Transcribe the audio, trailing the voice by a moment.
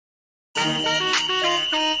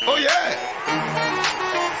Oh, yeah.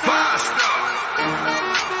 Five-star.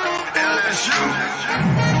 LSU.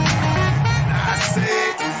 I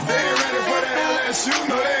said, they ain't ready for the LSU.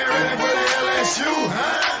 No, they ain't ready for the LSU,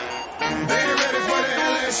 huh? They ain't ready for the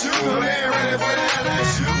LSU. No, they ain't ready for the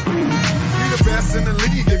LSU. We the best in the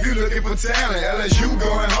league if you looking for talent. LSU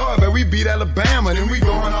going hard, but we beat Alabama. Then we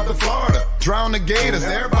going out to Florida. Drown the Gators.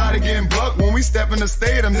 Everybody getting bucked when we step in the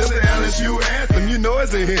stadium. This the LSU anthem. You know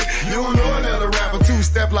it's a hit. You don't know another rapper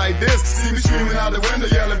two-step like this. See me screaming out the window,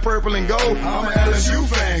 yelling purple and gold. I'm an LSU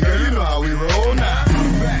fan, girl. You know how we roll now.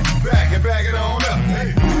 Back and back it on up.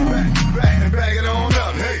 Hey, back and back it on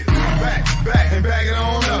up. Hey, back and back it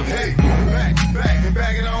on up. Hey, back and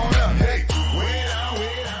back it on up. Hey, way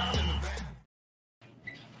down in the back.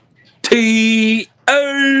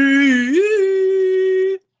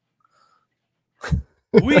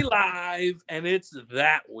 We live, and it's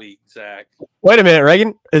that week, Zach. Wait a minute,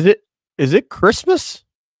 Reagan. Is it Christmas?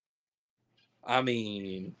 I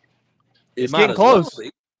mean, It's getting close.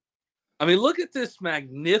 I mean, look at this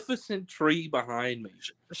magnificent tree behind me.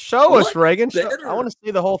 Show us, What Reagan. better- I want to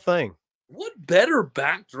see the whole thing. What better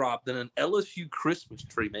backdrop than an LSU Christmas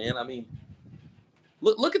tree, man? I mean,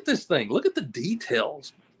 look at this thing. Look at the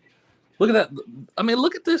details. Look at that. I mean,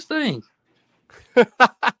 look at this thing.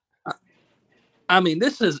 I mean,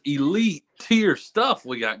 this is elite tier stuff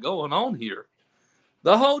we got going on here.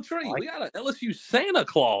 The whole tree. We got an LSU Santa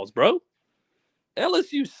Claus, bro.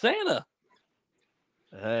 LSU Santa.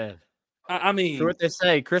 Man. I mean, True what they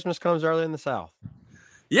say. Christmas comes early in the South.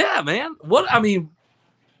 yeah, man.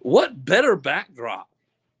 What better backdrop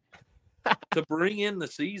to bring in the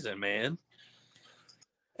season, man?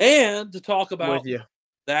 And to talk about With you.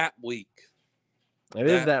 that week. It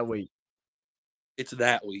is that week. It's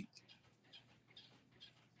that week.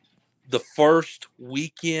 The first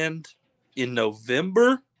weekend in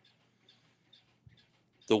November.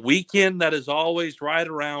 The weekend that is always right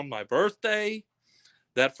around my birthday.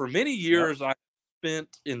 That for many years I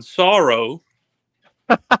spent in sorrow.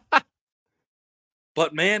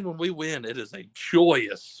 But man, when we win, it is a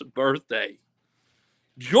joyous birthday.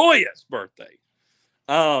 Joyous birthday.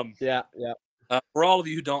 Yeah. For all of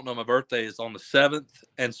you who don't know, my birthday is on the 7th.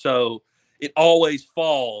 And so it always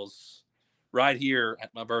falls right here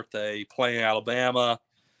at my birthday playing Alabama.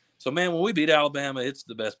 So, man, when we beat Alabama, it's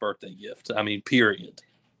the best birthday gift. I mean, period.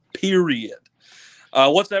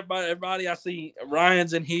 What's everybody? I see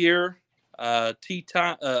Ryan's in here. Tyler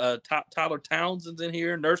Townsend's in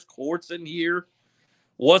here. Nurse Court's in here.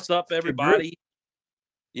 What's up, everybody?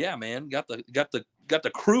 Yeah, man, got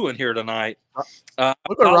the crew in here tonight. Look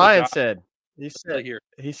what Ryan said.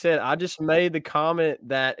 He said, I just made the comment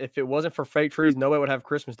that if it wasn't for fake trees, nobody would have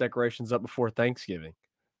Christmas decorations up before Thanksgiving.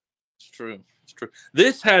 It's true.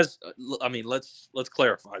 This has, I mean, let's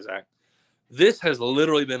clarify, Zach. This has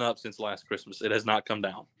literally been up since last Christmas. It has not come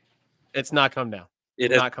down. It's not come down.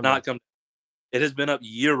 It has not come down. It has been up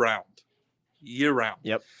year round.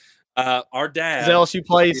 Yep. Our dad. LSU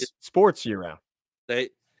plays sports year round.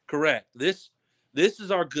 Correct. This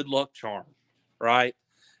is our good luck charm, right?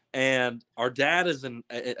 And our dad is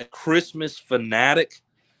a Christmas fanatic.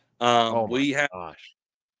 We have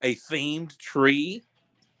a themed tree,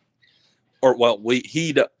 or well,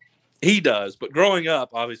 he does. But growing up,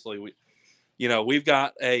 obviously, we've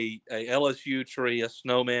got a LSU tree, a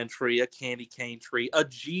snowman tree, a candy cane tree, a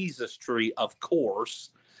Jesus tree, of course,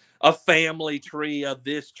 a family tree, of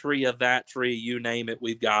this tree, of that tree, you name it,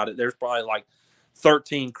 we've got it. There's probably like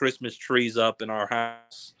 13 Christmas trees up in our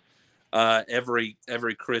house. Every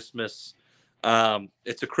Christmas.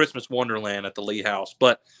 It's a Christmas wonderland at the Lee House.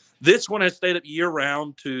 But this one has stayed up year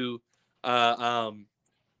round to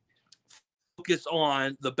focus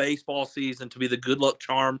on the baseball season, to be the good luck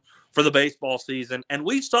charm for the baseball season. And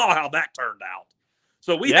we saw how that turned out.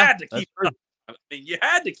 So we had to keep it up. I mean, you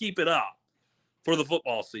had to keep it up for the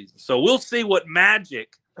football season. So we'll see what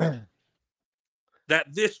magic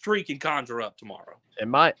that this tree can conjure up tomorrow.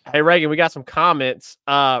 Hey, Reagan, we got some comments.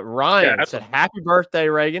 Ryan said, happy birthday,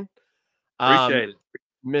 Reagan. Appreciate it.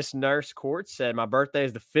 Miss Nurse Court said, my birthday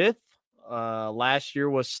is the 5th. Last year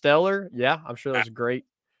was stellar. Yeah, I'm sure that was a great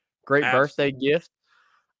birthday gift.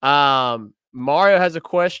 Mario has a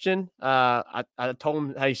question. I told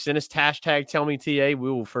him, hey, send us hashtag tell me TA. We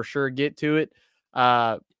will for sure get to it.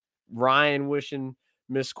 Ryan wishing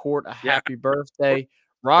Miss Court a happy birthday.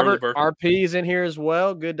 Robert RP is in here as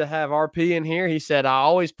well. Good to have RP in here. He said, I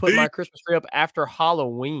always put my Christmas tree up after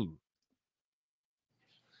Halloween.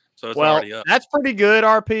 So it's already up. That's pretty good,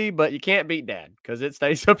 RP, but you can't beat Dad because it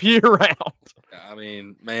stays up year round. I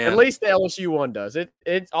mean, man. At least the LSU one does.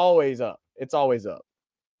 It's always up. It's always up.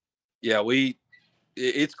 Yeah,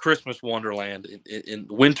 it's Christmas Wonderland, in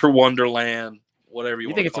Winter Wonderland, whatever you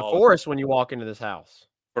want to call it. You think it's a forest when you walk into this house?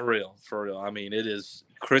 For real, for real. I mean, it is.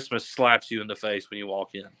 Christmas slaps you in the face when you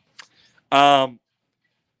walk in.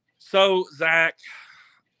 So Zach,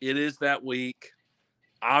 it is that week.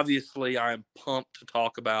 Obviously, I'm pumped to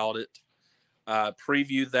talk about it.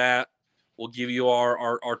 Preview that. We'll give you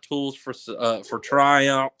our tools for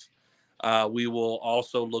triumph. We will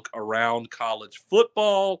also look around college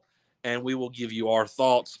football, and we will give you our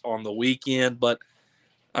thoughts on the weekend. But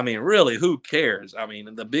I mean, really, who cares? I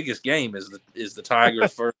mean, the biggest game is the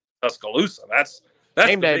Tigers versus Tuscaloosa. That's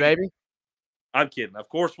game day, baby. I'm kidding. Of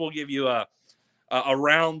course, we'll give you a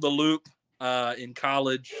around the loop in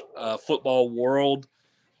college football world.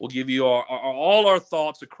 We'll give you all our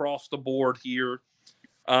thoughts across the board here.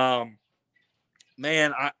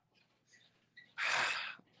 Man,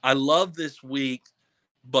 I love this week,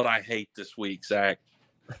 but I hate this week, Zach.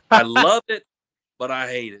 I love it, but I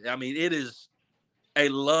hate it. I mean, it is a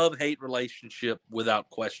love-hate relationship without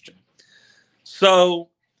question. So,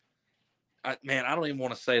 I don't even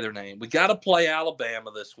want to say their name. We got to play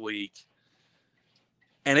Alabama this week.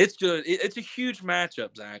 And it's good. It's a huge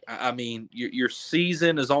matchup, Zach. I mean, your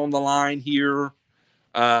season is on the line here.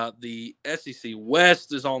 The SEC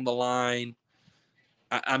West is on the line.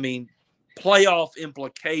 I mean, playoff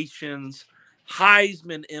implications,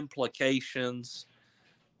 Heisman implications.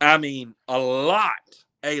 I mean, a lot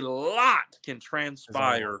can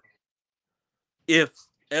transpire if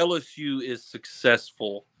LSU is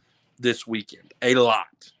successful this weekend. A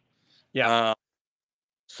lot. Yeah.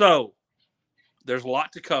 So there's a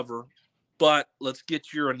lot to cover, but let's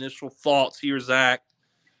get your initial thoughts here, Zach,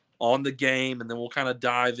 on the game, and then we'll kind of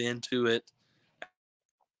dive into it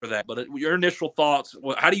for that. But your initial thoughts,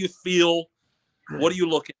 how do you feel? What are you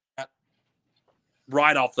looking at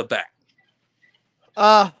right off the bat?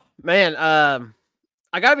 Man,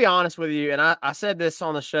 I got to be honest with you, and I said this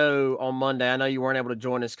on the show on Monday. I know you weren't able to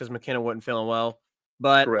join us because McKenna wasn't feeling well,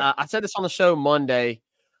 but I said this on the show Monday.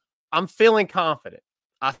 I'm feeling confident.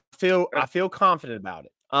 I feel confident about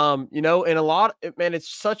it. In a lot, man, it's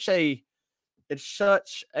such a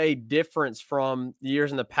difference from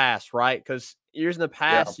years in the past, right? Because years in the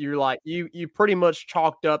past, you're like you pretty much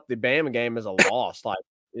chalked up the Bama game as a loss. Like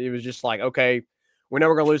it was just like, okay, we're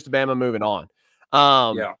never gonna lose to Bama. Moving on.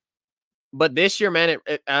 But this year, man,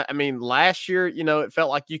 I mean, last year, it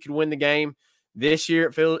felt like you could win the game. This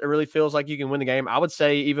year, it really feels like you can win the game. I would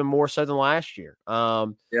say even more so than last year.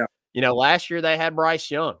 Last year they had Bryce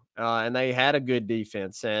Young, and they had a good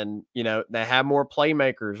defense, and they had more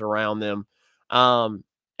playmakers around them.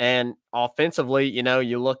 And offensively,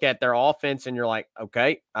 you look at their offense and you're like,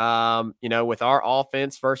 okay, with our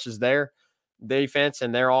offense versus their defense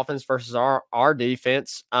and their offense versus our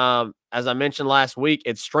defense, as I mentioned last week,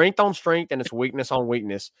 it's strength on strength and it's weakness on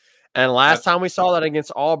weakness. And last time we saw that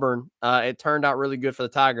against Auburn, it turned out really good for the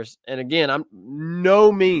Tigers. And again,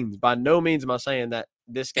 by no means am I saying that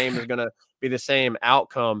this game is going to be the same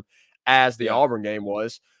outcome as the Auburn game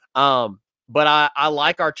was. But I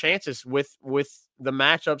like our chances with the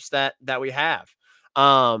matchups that we have.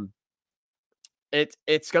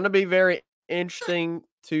 It's going to be very interesting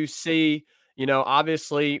to see,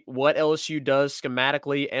 obviously what LSU does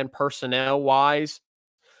schematically and personnel wise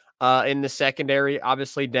in the secondary.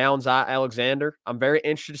 Obviously, Downs Alexander. I'm very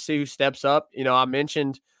interested to see who steps up. I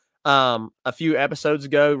mentioned a few episodes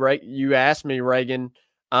ago, right? You asked me, Reagan,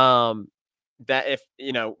 that if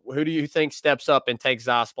who do you think steps up and takes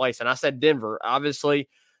Zai's place? And I said Denver. Obviously,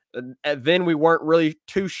 then we weren't really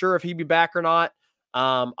too sure if he'd be back or not.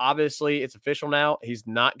 Obviously, it's official now. He's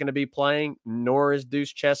not going to be playing, nor is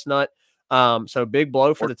Deuce Chestnut. So big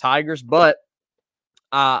blow for the Tigers, but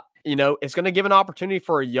it's going to give an opportunity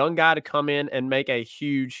for a young guy to come in and make a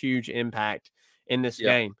huge, huge impact in this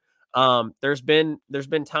game. There's been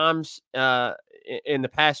times in the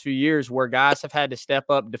past few years where guys have had to step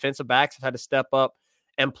up, defensive backs have had to step up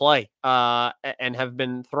and play and have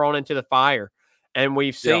been thrown into the fire. And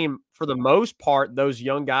we've seen, for the most part, those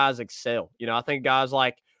young guys excel. I think guys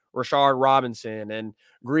like Rashard Robinson and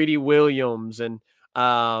Greedy Williams and,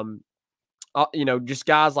 just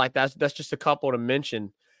guys like that. That's just a couple to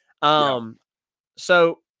mention.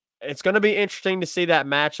 So it's going to be interesting to see that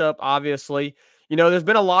matchup, obviously. There's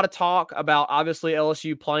been a lot of talk about obviously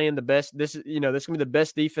LSU playing the best. This is going to be the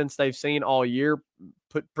best defense they've seen all year,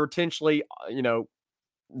 potentially,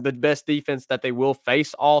 the best defense that they will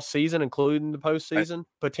face all season, including the postseason,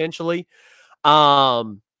 potentially.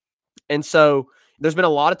 And so there's been a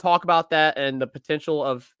lot of talk about that and the potential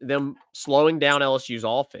of them slowing down LSU's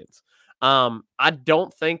offense. I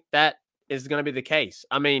don't think that is going to be the case.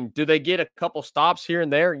 I mean, do they get a couple stops here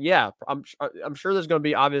and there? Yeah, I'm sure there's going to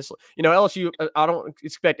be, obviously, LSU. I don't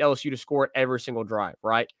expect LSU to score at every single drive,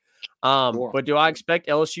 right? But do I expect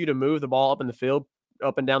LSU to move the ball up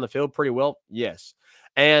and down the field pretty well? Yes.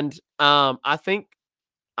 And I think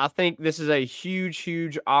this is a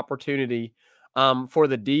huge opportunity for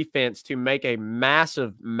the defense to make a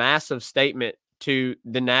massive statement to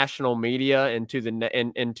the national media and to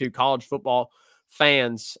and to college football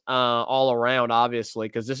fans all around, obviously,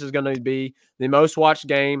 because this is going to be the most watched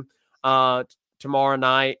game tomorrow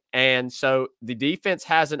night. And so the defense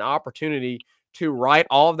has an opportunity to right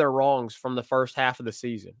all of their wrongs from the first half of the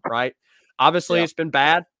season, right? Obviously, It's been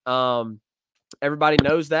bad. Everybody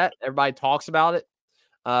knows that. Everybody talks about it.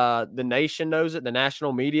 The nation knows it. The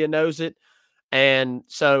national media knows it. And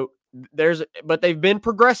so but they've been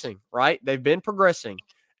progressing, right? They've been progressing.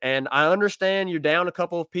 And I understand you're down a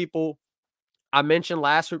couple of people. I mentioned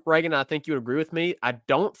last week, Reagan, I think you would agree with me. I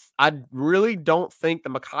really don't think the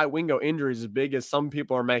Mekhi Wingo injury is as big as some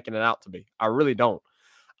people are making it out to be. I really don't.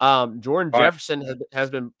 Jordan Jefferson has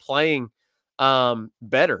been playing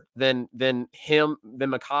better than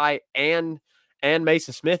Mekhi and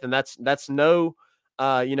Mason Smith, and that's no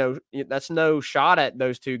that's no shot at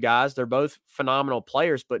those two guys. They're both phenomenal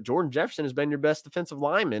players, but Jordan Jefferson has been your best defensive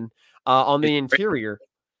lineman on the interior.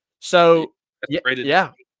 So yeah,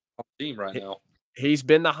 team right now. He's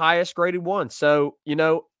been the highest graded one. So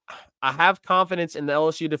I have confidence in the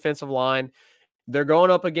LSU defensive line. They're going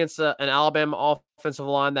up against an Alabama offensive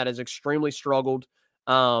line that has extremely struggled.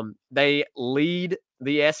 They lead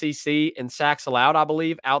the SEC in sacks allowed, I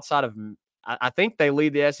believe, outside of I think they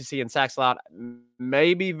lead the SEC in sacks allowed.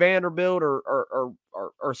 Maybe Vanderbilt or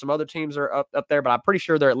some other teams are up there, but I'm pretty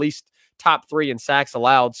sure they're at least top 3 in sacks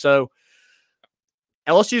allowed. So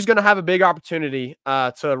LSU is going to have a big opportunity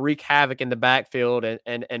to wreak havoc in the backfield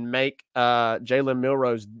and make Jalen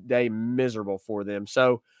Milroe's day miserable for them.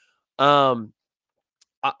 So all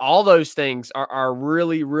those things are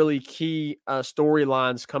really key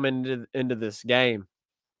storylines coming into this game.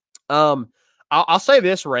 I'll say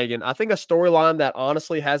this, Reagan. I think a storyline that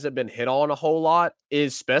honestly hasn't been hit on a whole lot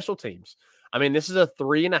is special teams. I mean, this is a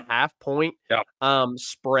 3.5 point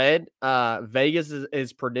spread. Vegas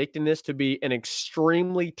is predicting this to be an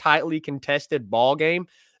extremely tightly contested ball game,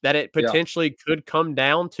 that it potentially could come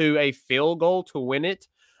down to a field goal to win it.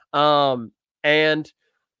 And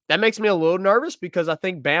that makes me a little nervous because I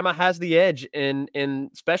think Bama has the edge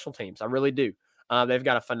in special teams. I really do. They've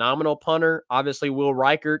got a phenomenal punter. Obviously, Will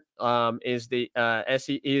Reichert is the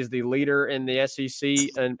leader in the SEC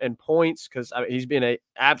in points because he's been an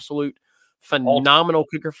absolute phenomenal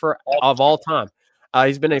kicker of all time.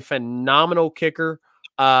 He's been a phenomenal kicker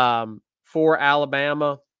for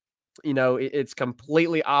Alabama. It's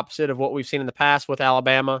completely opposite of what we've seen in the past with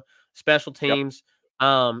Alabama special teams.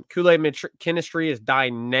 Kool-Aid McKinstry is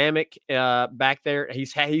dynamic back there.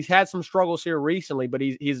 He's had some struggles here recently, but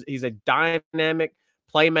he's a dynamic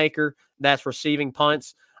playmaker that's receiving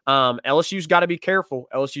punts. LSU's got to be careful.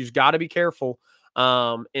 In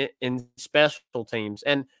special teams.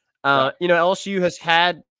 And LSU has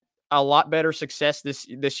had a lot better success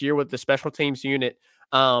this year with the special teams unit.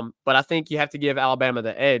 But I think you have to give Alabama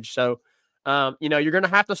the edge. So you're going to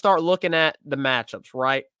have to start looking at the matchups,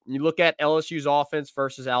 right? You look at LSU's offense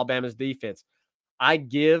versus Alabama's defense. I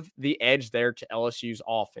give the edge there to LSU's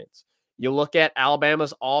offense. You look at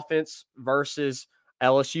Alabama's offense versus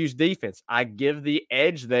LSU's defense. I give the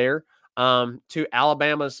edge there to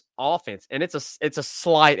Alabama's offense, and it's a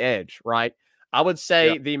slight edge, right? I would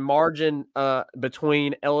say the margin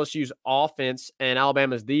between LSU's offense and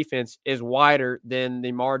Alabama's defense is wider than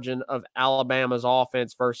the margin of Alabama's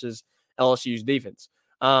offense versus LSU's defense.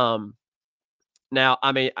 Now,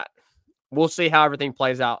 I mean, we'll see how everything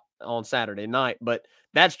plays out on Saturday night, but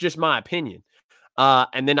that's just my opinion.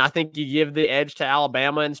 And then I think you give the edge to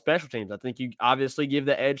Alabama in special teams. I think you obviously give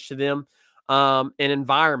the edge to them in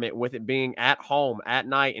environment, with it being at home at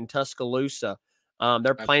night in Tuscaloosa.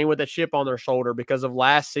 They're playing with a chip on their shoulder because of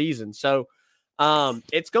last season. So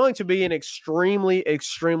it's going to be an extremely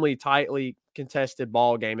tightly contested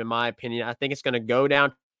ball game, in my opinion. I think it's going to go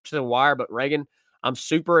down to the wire, but Reagan, I'm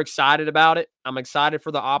super excited about it. I'm excited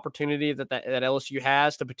for the opportunity that LSU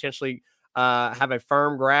has to potentially have a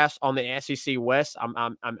firm grasp on the SEC West.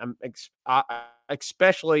 I'm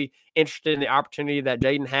especially interested in the opportunity that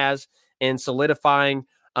Jaden has in solidifying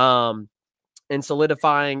his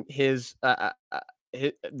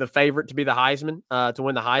the favorite to be the Heisman, to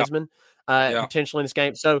win the Heisman. Potentially in this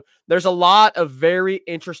game. So there's a lot of very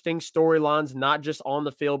interesting storylines, not just on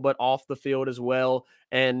the field, but off the field as well.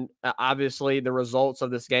 And obviously the results of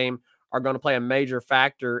this game are going to play a major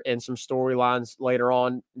factor in some storylines later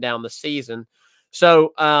on down the season.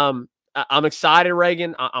 So I'm excited,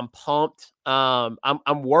 Reagan. I'm pumped.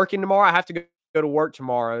 I'm working tomorrow. I have to go to work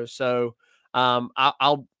tomorrow, so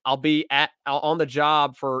I'll be on the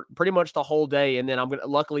job for pretty much the whole day, and then I'm going to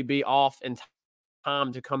luckily be off in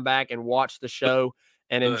time to come back and watch the show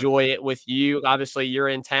and enjoy it with you. Obviously, you're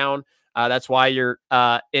in town. That's why you're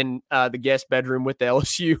in the guest bedroom with the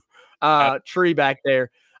LSU tree back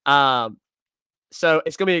there. So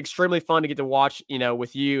it's going to be extremely fun to get to watch,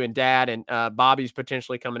 with you and Dad, and Bobby's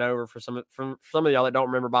potentially coming over for some of y'all that don't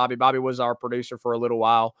remember Bobby. Bobby was our producer for a little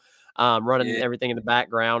while, running everything in the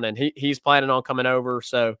background, and he's planning on coming over.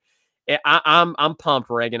 So I'm pumped,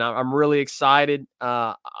 Reagan. I'm really excited.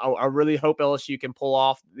 I really hope LSU can pull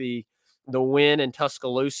off the win in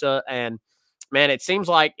Tuscaloosa. And man, it seems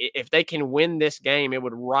like if they can win this game, it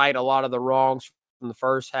would right a lot of the wrongs from the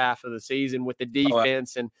first half of the season with the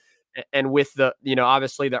defense and with the,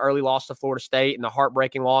 obviously the early loss to Florida State and the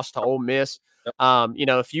heartbreaking loss to Ole Miss.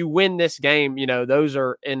 If you win this game, those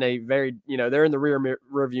are in a very, they're in the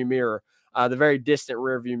rearview mirror, the very distant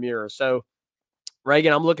rearview mirror. So,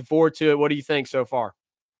 Reagan, I'm looking forward to it. What do you think so far?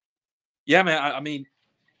 Yeah, man. I mean,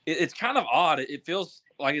 it's kind of odd. It feels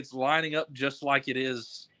like it's lining up just like it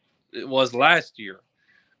was last year.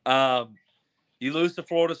 You lose to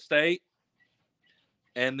Florida State,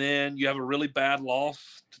 and then you have a really bad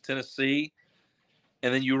loss to Tennessee,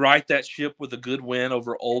 and then you right that ship with a good win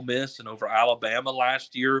over Ole Miss and over Alabama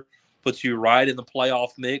last year, puts you right in the playoff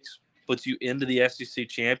mix, puts you into the SEC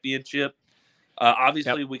championship.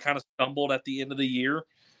 Obviously, we kind of stumbled at the end of the year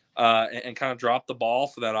and kind of dropped the ball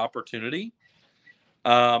for that opportunity.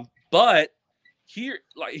 But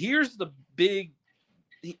here's the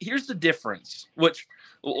difference, which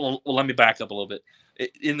well, let me back up a little bit.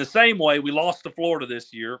 In the same way, we lost to Florida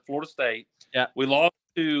this year, Florida State. Yeah. We lost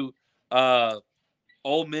to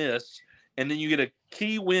Ole Miss, and then you get a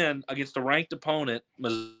key win against a ranked opponent,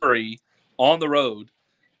 Missouri, on the road.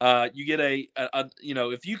 You get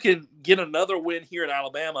if you can get another win here in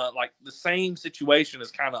Alabama, like the same situation is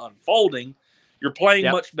kind of unfolding. You're playing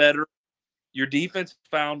much better. Your defense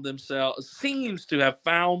seems to have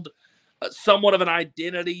found somewhat of an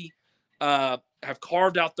identity, have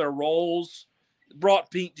carved out their roles,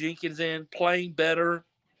 brought Pete Jenkins in, playing better.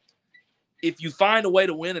 If you find a way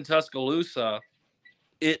to win in Tuscaloosa,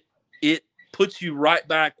 it puts you right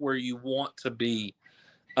back where you want to be,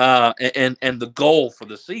 and the goal for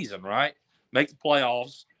the season, right? Make the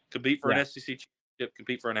playoffs, compete for an SEC championship,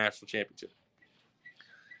 compete for a national championship.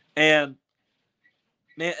 And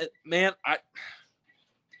man,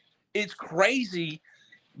 it's crazy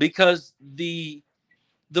because the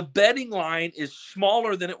betting line is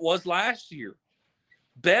smaller than it was last year.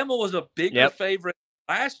 Bama was a bigger favorite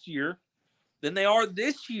last year than they are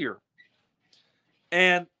this year.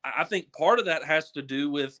 And I think part of that has to do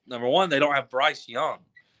with, number one, they don't have Bryce Young.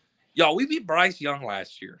 Y'all, we beat Bryce Young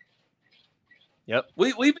last year. Yep.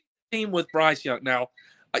 We beat the team with Bryce Young. Now,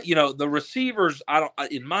 the receivers,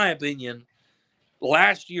 in my opinion,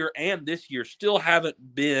 last year and this year still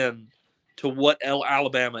haven't been to what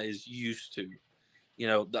Alabama is used to.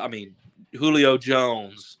 Julio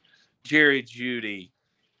Jones, Jerry Jeudy,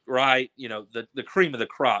 right? The cream of the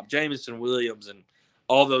crop, Jameson Williams, and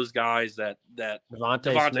all those guys that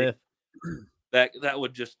Devontae Smith, that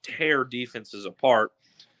would just tear defenses apart.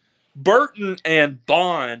 Burton and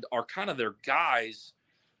Bond are kind of their guys,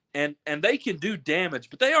 and they can do damage,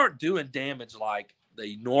 but they aren't doing damage like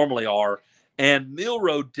they normally are. And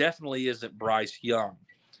Milroe definitely isn't Bryce Young.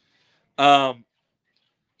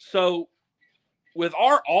 So with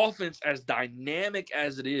our offense as dynamic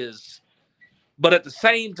as it is, but at the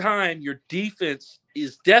same time, your defense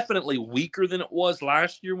is definitely weaker than it was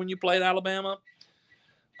last year when you played Alabama.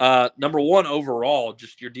 Number one, overall,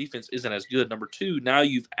 just your defense isn't as good. Number two, now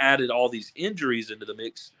you've added all these injuries into the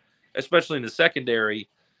mix, especially in the secondary.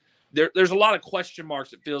 There's a lot of question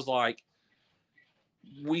marks, it feels like,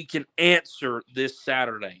 we can answer this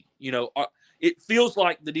Saturday. It feels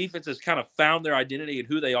like the defense has kind of found their identity and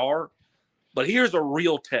who they are. But here's a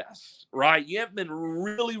real test, right? You haven't been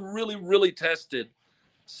really, really, really tested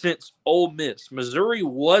since Ole Miss. Missouri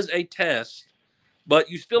was a test, but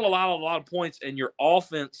you still allowed a lot of points, and your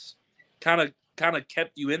offense kind of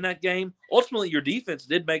kept you in that game. Ultimately, your defense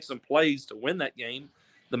did make some plays to win that game.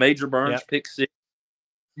 The Major Burns pick six.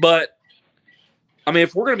 But,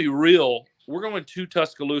 if we're going to be real, we're going to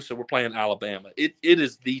Tuscaloosa. We're playing Alabama. It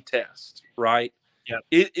is the test, right?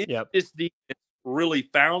 It's the really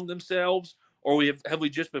found themselves, or have we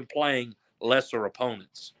just been playing lesser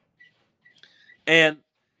opponents? And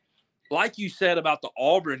like you said about the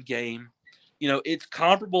Auburn game, it's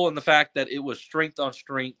comparable in the fact that it was strength on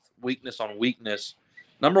strength, weakness on weakness.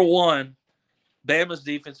 Number one, Bama's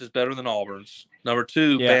defense is better than Auburn's. Number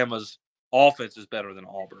two, Bama's offense is better than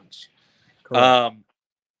Auburn's. Correct.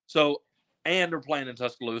 And they're playing in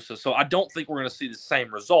Tuscaloosa, so I don't think we're going to see the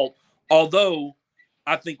same result, although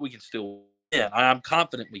I think we can still win. I'm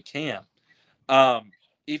confident we can.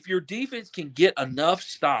 If your defense can get enough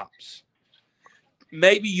stops,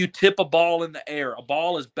 maybe you tip a ball in the air. A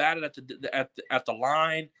ball is batted at the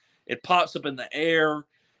line. It pops up in the air,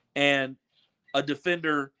 and a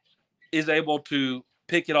defender is able to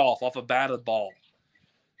pick it off a batted ball.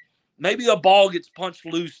 Maybe a ball gets punched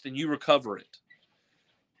loose and you recover it.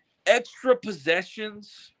 Extra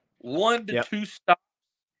possessions, 1 to 2 stops,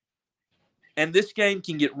 and this game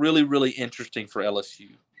can get really, really interesting for LSU.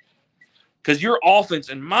 Because your offense,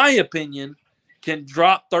 in my opinion, can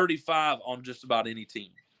drop 35 on just about any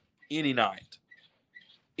team, any night.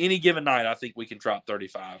 Any given night, I think we can drop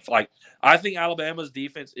 35. I think Alabama's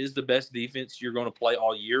defense is the best defense you're going to play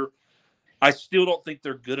all year. I still don't think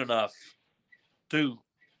they're good enough to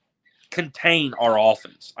contain our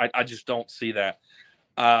offense. I just don't see that.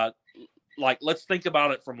 Let's think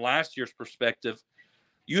about it from last year's perspective.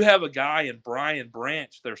 You have a guy in Brian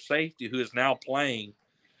Branch, their safety, who is now playing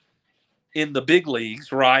in the big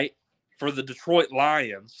leagues, right, for the Detroit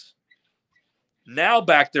Lions. Now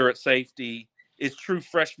back there at safety is true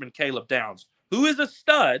freshman Caleb Downs, who is a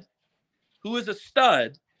stud,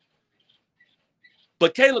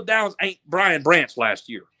 but Caleb Downs ain't Brian Branch last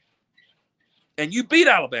year. And you beat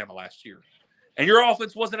Alabama last year. And your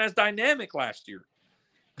offense wasn't as dynamic last year.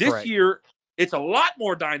 This year, it's a lot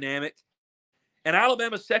more dynamic, and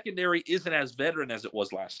Alabama's secondary isn't as veteran as it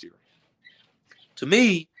was last year. To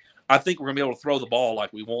me, I think we're going to be able to throw the ball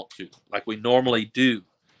like we want to, like we normally do.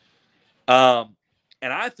 And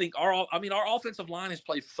I think our offensive line has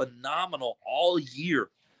played phenomenal all year.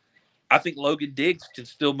 I think Logan Diggs can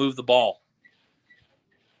still move the ball.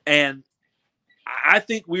 And I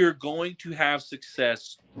think we are going to have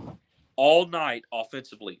success all night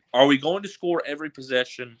offensively. Are we going to score every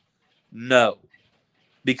possession? No,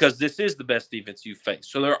 because this is the best defense you've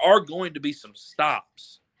faced. So there are going to be some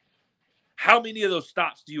stops. How many of those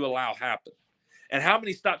stops do you allow happen? And how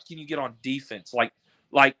many stops can you get on defense?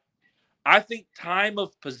 Like I think time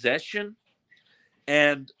of possession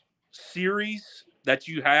and series that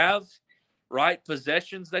you have, right,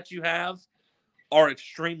 possessions that you have are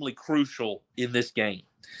extremely crucial in this game.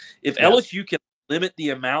 If LSU can limit the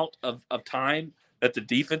amount of time that the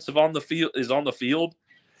defense on the field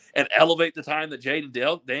and elevate the time that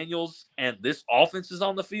Jaden Daniels and this offense is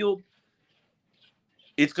on the field,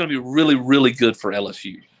 it's going to be really, really good for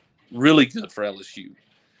LSU. Really good for LSU.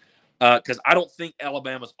 Because I don't think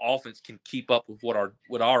Alabama's offense can keep up with what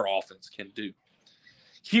our offense can do.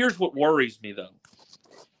 Here's what worries me, though.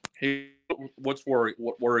 What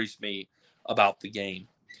worries me about the game.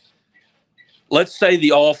 Let's say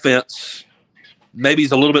the offense maybe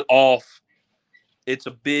is a little bit off. It's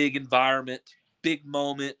a big environment, big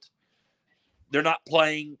moment. They're not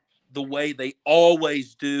playing the way they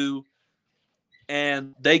always do,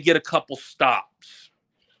 and they get a couple stops.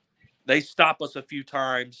 They stop us a few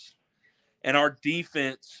times, and our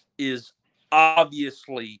defense is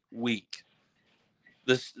obviously weak.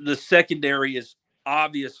 The secondary is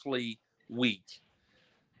obviously weak.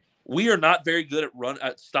 We are not very good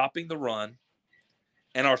at stopping the run,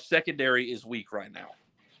 and our secondary is weak right now.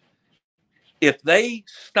 If they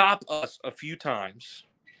stop us a few times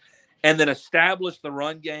and then establish the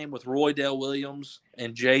run game with Roydell Williams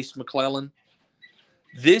and Jace McClellan,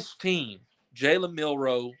 this team, Jalen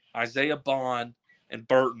Milroe, Isaiah Bond, and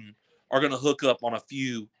Burton, are going to hook up on a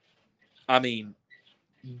few,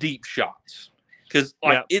 deep shots. Because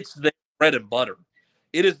it's their bread and butter.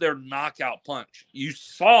 It is their knockout punch. You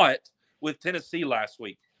saw it with Tennessee last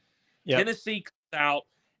week. Yep. Tennessee comes out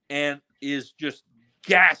and is just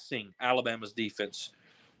gassing Alabama's defense.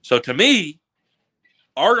 So to me,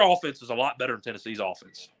 our offense is a lot better than Tennessee's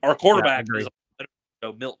offense. Our quarterback is a lot better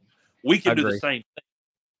than Joe Milton. We can do the same thing.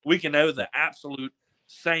 We can know the absolute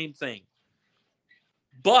same thing.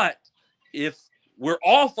 But if we're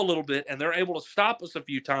off a little bit and they're able to stop us a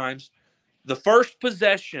few times, the first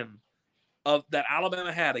possession of that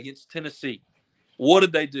Alabama had against Tennessee, what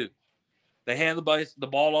did they do? They hand the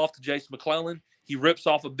ball off to Jace McClellan. He rips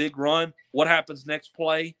off a big run. What happens next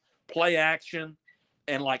play? Play action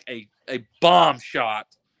and like a bomb shot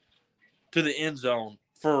to the end zone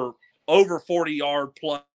for over 40-yard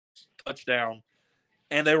plus touchdown,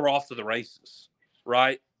 and they were off to the races,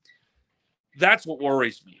 right? That's what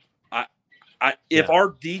worries me. If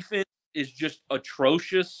our defense is just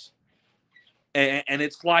atrocious, and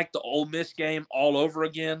it's like the Ole Miss game all over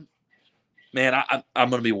again, man, I'm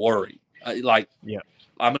going to be worried. I'm going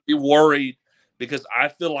to be worried because I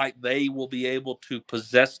feel like they will be able to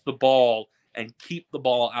possess the ball and keep the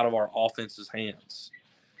ball out of our offense's hands.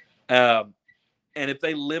 And if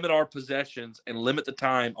they limit our possessions and limit the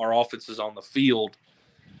time our offense is on the field,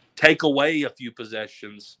 take away a few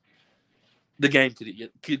possessions, the game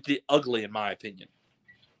could get ugly, in my opinion.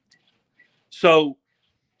 So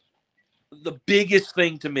the biggest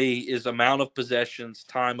thing to me is amount of possessions,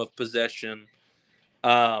 time of possession.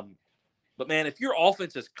 But man, if your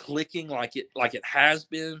offense is clicking like it has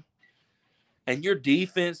been, and your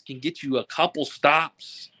defense can get you a couple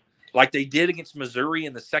stops like they did against Missouri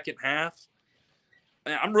in the second half,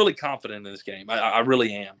 man, I'm really confident in this game. I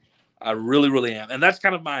really am. I really, really am. And that's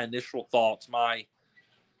kind of my initial thoughts, my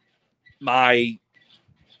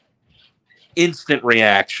instant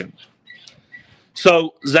reaction.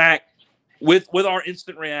 So, Zach, with our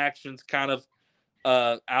instant reactions kind of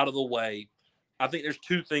out of the way, I think there's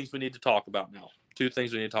two things we need to talk about now. Two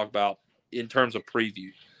things we need to talk about in terms of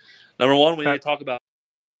preview. Number one, we need to talk about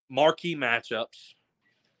marquee matchups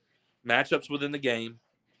within the game.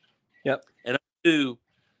 Yep. And number two,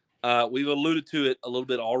 we've alluded to it a little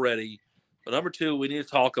bit already, but number two, we need to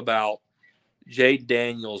talk about Jade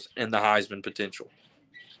Daniels and the Heisman potential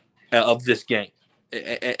of this game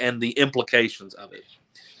and the implications of it.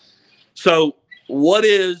 So, what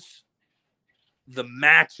is the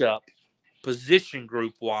matchup position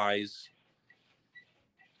group wise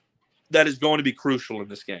that is going to be crucial in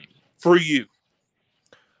this game for you?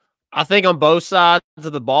 I think on both sides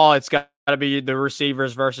of the ball, it's got to be the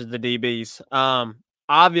receivers versus the DBs.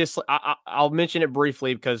 Obviously, I'll mention it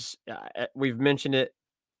briefly because we've mentioned it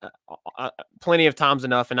plenty of times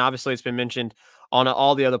enough, and obviously it's been mentioned on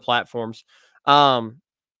all the other platforms.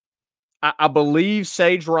 I believe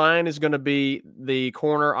Sage Ryan is going to be the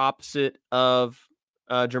corner opposite of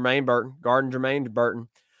Jermaine Burton, guarding Jermaine Burton.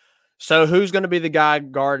 So who's going to be the guy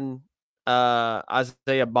guarding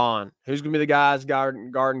Isaiah Bond? Who's going to be the guys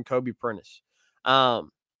guarding Kobe Prentice?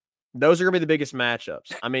 Those are going to be the biggest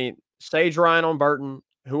matchups. I mean, Sage Ryan on Burton,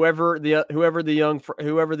 whoever the young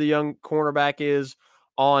cornerback is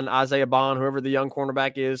on Isaiah Bond, whoever the young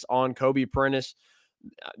cornerback is on Kobe Prentice.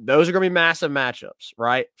 Those are going to be massive matchups,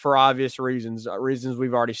 right? For obvious reasons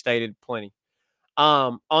we've already stated plenty.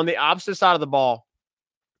 On the opposite side of the ball,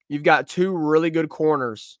 you've got two really good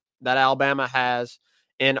corners that Alabama has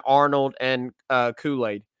in Arnold and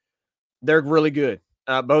Kool-Aid. They're really good.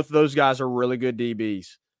 Both of those guys are really good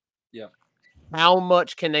DBs. Yeah. How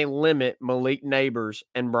much can they limit Malik Neighbors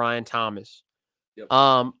and Brian Thomas? Yep.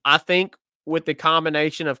 I think with the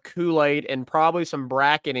combination of Kool-Aid and probably some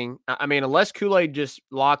bracketing, I mean, unless Kool-Aid just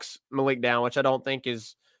locks Malik down, which I don't think you're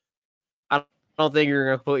going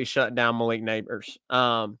to completely shut down Malik Neighbors.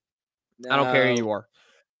 No. I don't care who you are.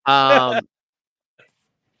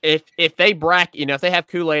 If they bracket, if they have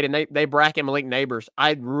Kool-Aid and they bracket Malik Neighbors,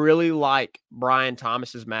 I'd really like Brian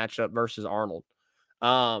Thomas's matchup versus Arnold.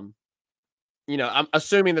 I'm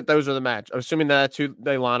assuming that those are the match. I'm assuming that's who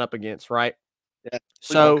they line up against, right? Yeah.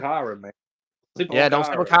 So Kyron, man. Don't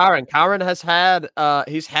sleep on Kyron. Kyron has had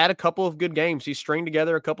he's had a couple of good games. He's stringed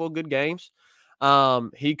together a couple of good games.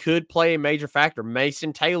 He could play a major factor.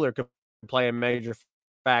 Mason Taylor could play a major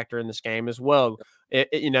factor in this game as well.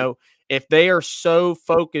 If they are so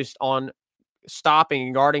focused on stopping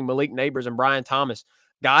and guarding Malik Neighbors and Brian Thomas,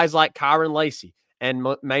 guys like Kyron Lacey and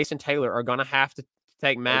Mason Taylor are going to have to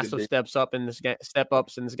take massive steps ups in this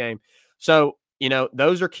game. So,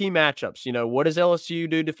 those are key matchups. What does LSU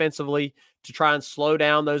do defensively to try and slow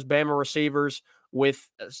down those Bama receivers with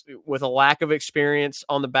a lack of experience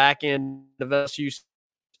on the back end of LSU's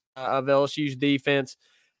defense?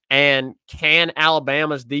 And can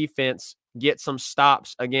Alabama's defense get some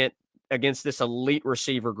stops against this elite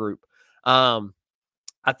receiver group? I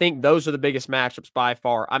think those are the biggest matchups by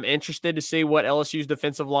far. I'm interested to see what LSU's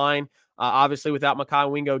defensive line, obviously without Mekhi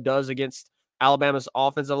Wingo, does against Alabama's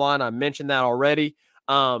offensive line. I mentioned that already.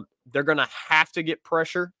 They're going to have to get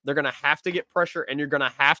pressure. They're going to have to get pressure, and you're going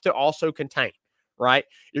to have to also contain, right?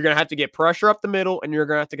 You're going to have to get pressure up the middle, and you're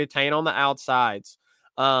going to have to contain on the outsides.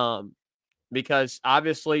 Because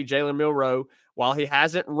obviously Jalen Milroe, while he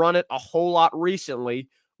hasn't run it a whole lot recently,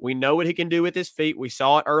 we know what he can do with his feet. We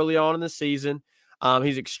saw it early on in the season.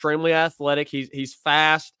 He's extremely athletic. He's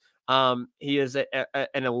fast. He is an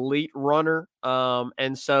elite runner.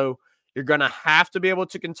 And so you're going to have to be able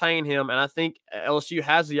to contain him. And I think LSU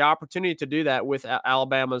has the opportunity to do that with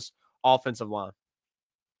Alabama's offensive line.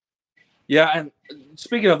 Yeah, and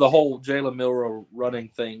speaking of the whole Jalen Milroe running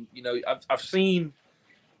thing, I've seen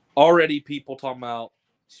already people talking about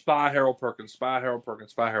spy Harold Perkins, spy Harold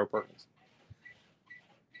Perkins, spy Harold Perkins.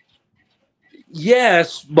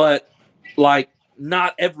 Yes, but like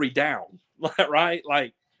not every down, right?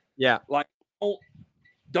 Like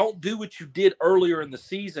don't do what you did earlier in the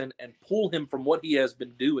season and pull him from what he has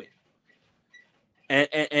been doing,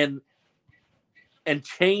 and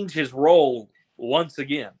change his role once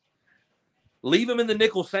again. Leave him in the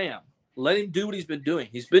nickel Sam. Let him do what he's been doing.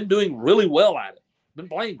 He's been doing really well at it. Been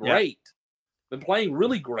playing great. Been playing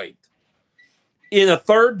really great. In a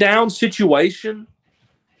third down situation,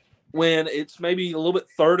 when it's maybe a little bit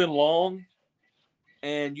third and long,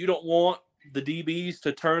 and you don't want the DBs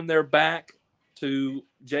to turn their back to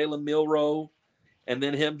Jalen Milroe and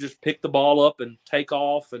then him just pick the ball up and take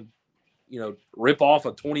off and, rip off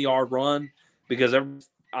a 20-yard run because everyone's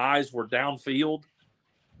eyes were downfield.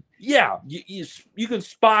 Yeah, you can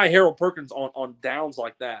spy Harold Perkins on downs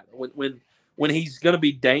like that when he's going to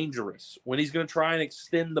be dangerous, when he's going to try and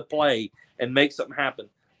extend the play and make something happen.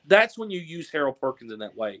 That's when you use Harold Perkins in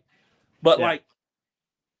that way. But like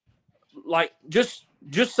just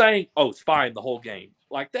saying, spying the whole game,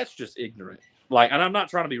 like that's just ignorant. Like, and I'm not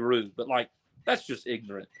trying to be rude, but like that's just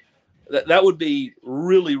ignorant. That would be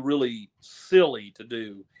really, really silly to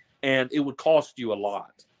do, and it would cost you a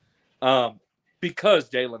lot. Because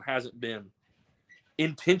Jalen hasn't been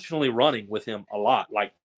intentionally running with him a lot.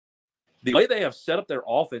 Like the way they have set up their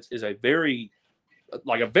offense is a very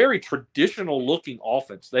traditional looking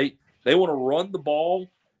offense. They want to run the ball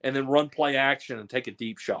and then run play action and take a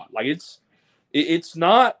deep shot. Like it's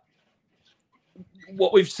not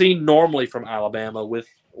what we've seen normally from Alabama with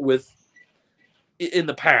in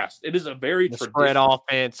the past. It is a very spread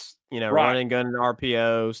offense, running, gun, and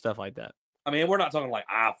RPO, stuff like that. I mean, we're not talking like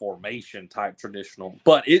I formation type traditional,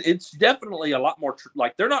 but it's definitely a lot more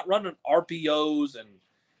like they're not running RPOs and,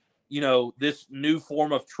 this new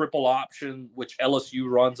form of triple option, which LSU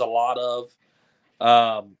runs a lot of.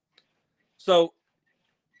 So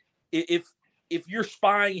if you're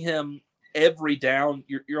spying him every down,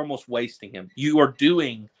 you're almost wasting him. You are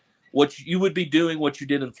doing what you would be doing what you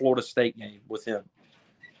did in Florida State game with him.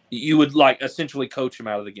 You would essentially coach him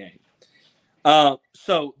out of the game.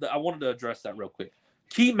 So I wanted to address that real quick.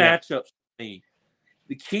 Key matchups for me.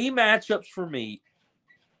 The key matchups for me,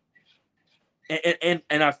 and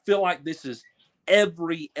I feel like this is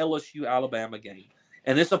every LSU Alabama game,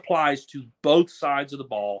 and this applies to both sides of the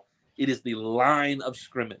ball. It is the line of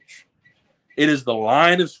scrimmage. It is the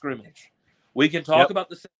line of scrimmage. We can talk about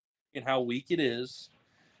the and how weak it is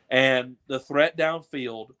and the threat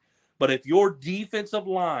downfield. But if your defensive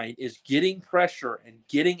line is getting pressure and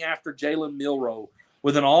getting after Jalen Milroe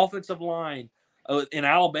with an offensive line in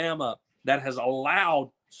Alabama that has allowed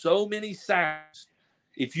so many sacks,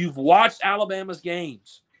 if you've watched Alabama's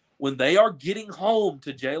games, when they are getting home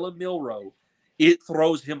to Jalen Milroe, it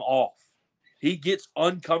throws him off. He gets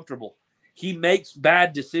uncomfortable. He makes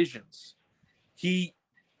bad decisions. He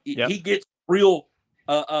gets real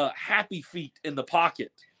happy feet in the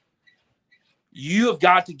pocket. You have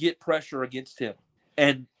got to get pressure against him.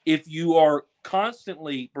 And if you are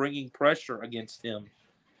constantly bringing pressure against him,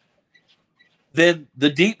 then the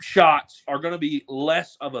deep shots are going to be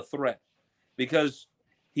less of a threat because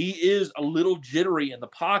he is a little jittery in the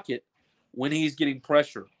pocket when he's getting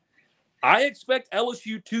pressure. I expect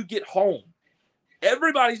LSU to get home.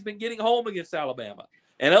 Everybody's been getting home against Alabama.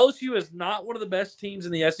 And LSU is not one of the best teams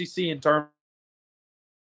in the SEC in terms.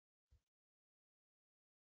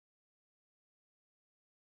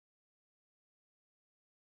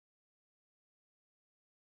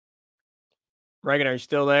 Reagan, are you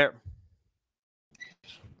still there?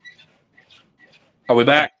 Are we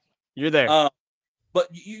back? You're there. But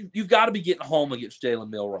you've got to be getting home against Jalen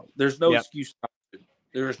Milroe. There's no excuse not to.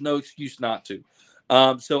 There is no excuse not to.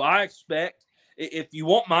 So I expect, if you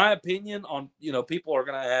want my opinion on, people are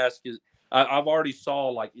going to ask, I've already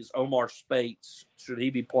saw, is Omar Spates, should he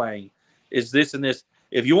be playing? Is this and this?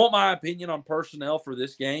 If you want my opinion on personnel for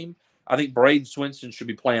this game, I think Braden Swinson should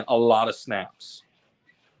be playing a lot of snaps.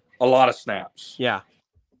 A lot of snaps. Yeah.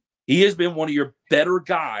 He has been one of your better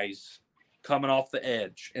guys coming off the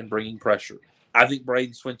edge and bringing pressure. I think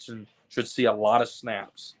Braden Swinson should see a lot of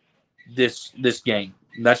snaps this game.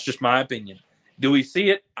 And that's just my opinion. Do we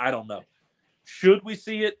see it? I don't know. Should we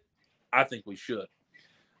see it? I think we should.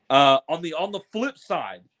 On the flip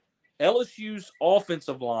side, LSU's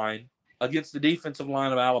offensive line against the defensive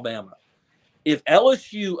line of Alabama. If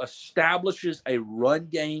LSU establishes a run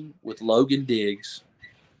game with Logan Diggs,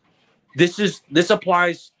 this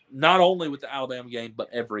applies not only with the Alabama game, but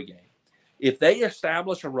every game. If they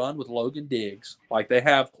establish a run with Logan Diggs, like they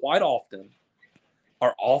have quite often,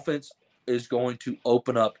 our offense is going to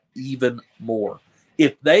open up even more.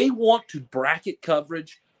 If they want to bracket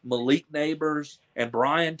coverage Malik Neighbors and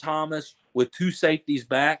Brian Thomas with 2 safeties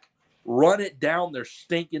back, run it down their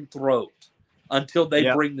stinking throat until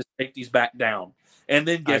they bring the safeties back down. And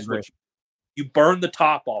then guess what? You burn the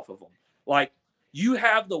top off of them. Like, you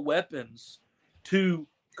have the weapons to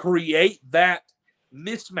create that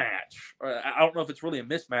mismatch. I don't know if it's really a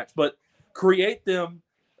mismatch, but create them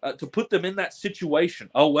to put them in that situation.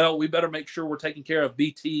 Oh, well, we better make sure we're taking care of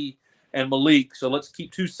BT and Malik, so let's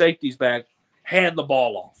keep 2 safeties back, hand the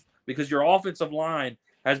ball off, because your offensive line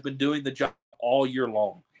has been doing the job all year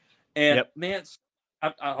long. And, man,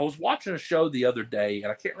 I was watching a show the other day,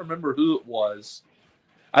 and I can't remember who it was.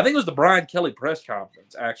 I think it was the Brian Kelly press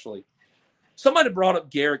conference, actually. Somebody brought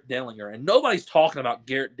up Garrett Dellinger, and nobody's talking about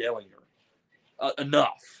Garrett Dellinger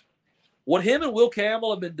enough. What him and Will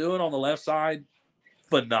Campbell have been doing on the left side,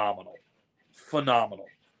 phenomenal. Phenomenal.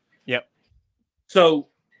 Yep. So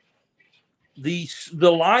the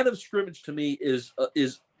line of scrimmage to me is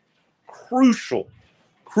crucial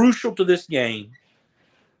to this game.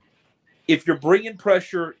 If you're bringing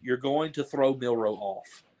pressure, you're going to throw Milroe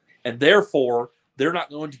off. And therefore, they're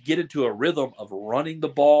not going to get into a rhythm of running the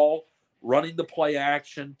ball, running the play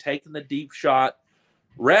action, taking the deep shot.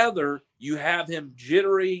 Rather, you have him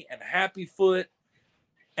jittery and happy foot,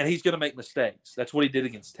 and he's going to make mistakes. That's what he did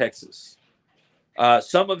against Texas. One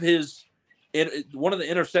of the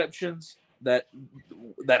interceptions that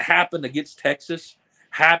happened against Texas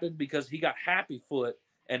happened because he got happy foot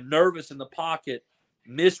and nervous in the pocket,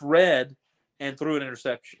 misread, and threw an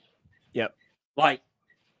interception. Yep. Like,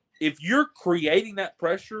 if you're creating that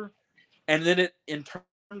pressure and then it in turn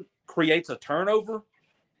creates a turnover,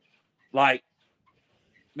 like,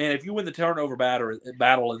 man, if you win the turnover battle in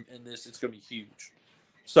this, it's going to be huge.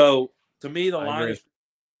 So, to me, the line is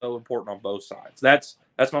so important on both sides. That's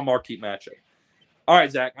my marquee matchup. All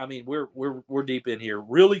right, Zach. I mean, we're deep in here.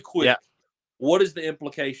 Really quick, what is the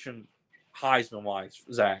implication Heisman-wise,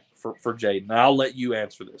 Zach, for Jaden? And I'll let you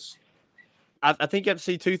answer this. I think you have to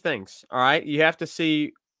see 2 things. All right, you have to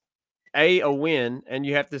see A, a win, and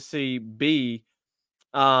you have to see B,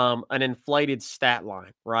 an inflated stat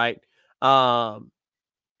line. Right. LSU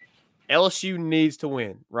needs to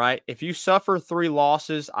win. Right. If you suffer 3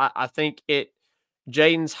 losses, I think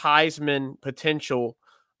Jaden's Heisman potential.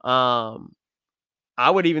 I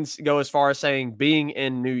would even go as far as saying being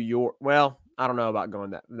in New York. Well, I don't know about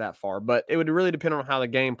going that far, but it would really depend on how the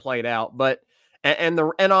game played out. But and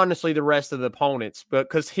honestly, the rest of the opponents, but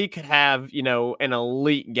because he could have an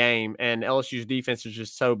elite game, and LSU's defense is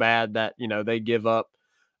just so bad that they give up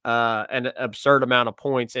an absurd amount of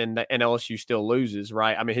points, and LSU still loses.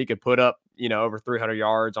 Right? I mean, he could put up over 300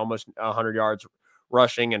 yards, almost 100 yards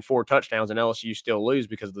rushing, and 4 touchdowns, and LSU still lose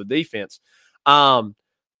because of the defense.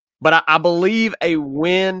 But I believe a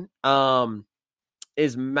win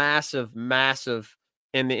is massive, massive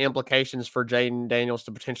in the implications for Jaden Daniels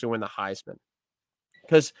to potentially win the Heisman.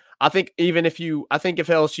 Because I think if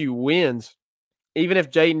LSU wins, even if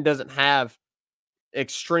Jaden doesn't have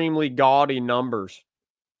extremely gaudy numbers,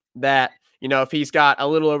 that if he's got a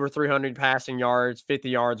little over 300 passing yards, 50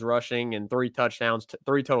 yards rushing, and 3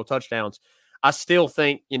 total touchdowns, I still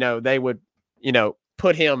think they would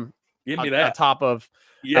put him atop of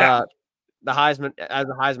the Heisman as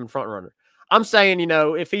a Heisman front runner. I'm saying,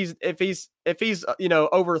 if he's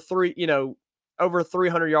over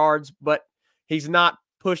 300 yards, but he's not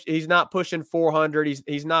pushing 400,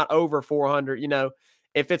 he's not over 400,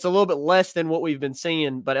 if it's a little bit less than what we've been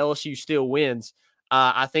seeing, but LSU still wins,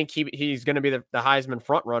 I think he's going to be the Heisman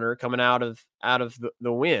front runner coming out of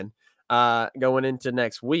the win going into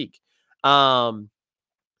next week.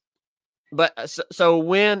 But so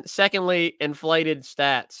win, secondly, inflated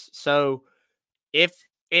stats. So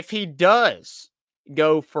if he does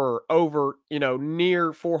go for over,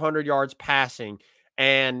 near 400 yards passing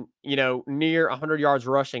and, near 100 yards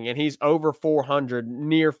rushing, and he's over 400,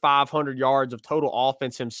 near 500 yards of total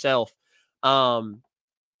offense himself, and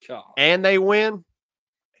they win,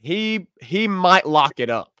 he might lock it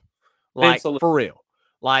up. Like, for real.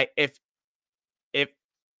 Like, if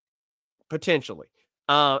potentially.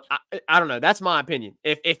 I don't know. That's my opinion.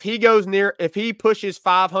 If he pushes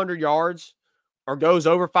 500 yards or goes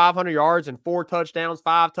over 500 yards and 4 touchdowns,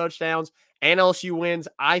 5 touchdowns, and LSU wins,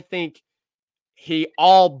 I think he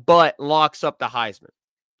all but locks up the Heisman.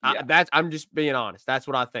 Yeah. I'm just being honest. That's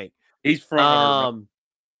what I think. He's front runner,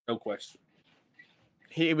 no question.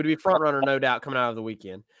 He would be front runner, no doubt, coming out of the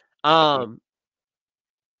weekend.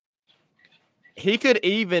 He could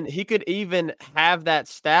even have that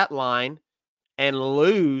stat line and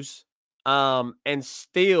lose, and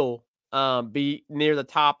still be near the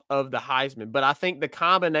top of the Heisman. But I think the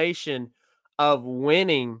combination of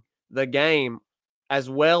winning the game as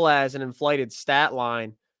well as an inflated stat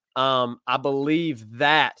line, I believe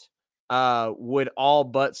that would all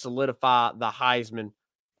but solidify the Heisman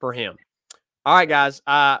for him. All right, guys.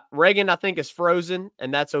 Reagan, I think, is frozen,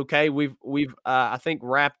 and that's okay. We've I think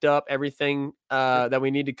wrapped up everything that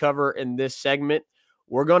we need to cover in this segment.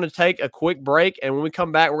 We're going to take a quick break, and when we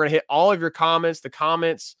come back, we're going to hit all of your comments. The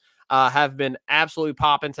comments have been absolutely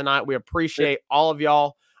popping tonight. We appreciate all of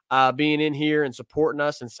y'all being in here and supporting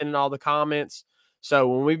us and sending all the comments. So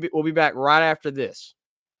we'll be back right after this.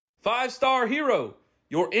 5-Star Hero,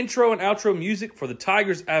 your intro and outro music for the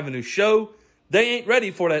Tigers Avenue show. They ain't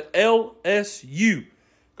ready for that LSU.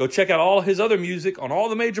 Go check out all his other music on all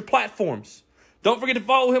the major platforms. Don't forget to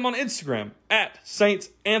follow him on Instagram at Saints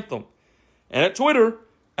Anthem and at Twitter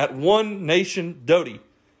at One Nation Doty.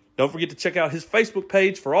 Don't forget to check out his Facebook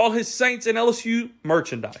page for all his Saints and LSU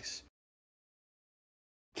merchandise.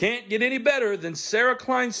 Can't get any better than Sarah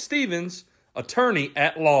Klein Stevens, attorney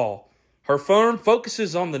at law. Her firm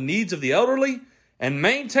focuses on the needs of the elderly and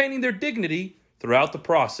maintaining their dignity throughout the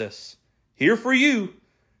process. Here for you,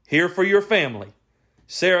 here for your family.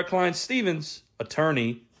 Sarah Klein Stevens,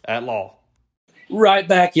 attorney at law. Right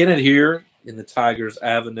back in it here in the Tigers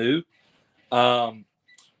Avenue.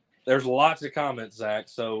 There's lots of comments, Zach.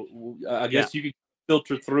 So I guess you can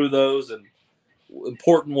filter through those and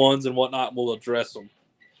important ones and whatnot. And we'll address them.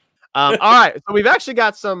 All right. So we've actually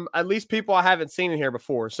got some, at least people I haven't seen in here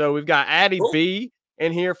before. So we've got Addie B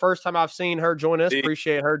in here. First time I've seen her join us.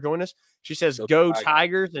 Appreciate her joining us. She says, go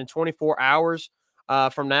Tigers. In 24 hours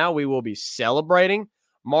from now, we will be celebrating.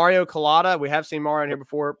 Mario Collada, we have seen Mario in here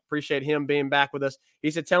before. Appreciate him being back with us.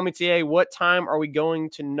 He said, tell me, TA, what time are we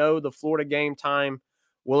going to know the Florida game time?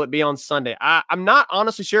 Will it be on Sunday? I'm not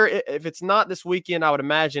honestly sure. If it's not this weekend, I would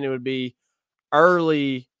imagine it would be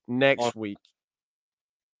early next week.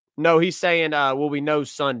 No, he's saying will we know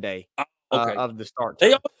Sunday of the start time.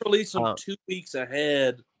 They always release them 2 weeks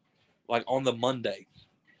ahead, like on the Monday.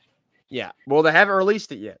 Yeah. Well, they haven't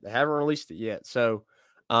released it yet. So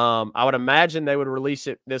I would imagine they would release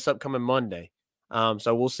it this upcoming Monday.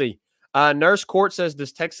 So we'll see. Nurse Court says,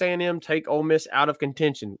 does Texas A&M take Ole Miss out of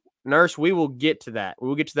contention? Nurse, we will get to that. We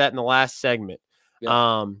will get to that in the last segment.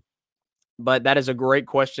 Yeah. But that is a great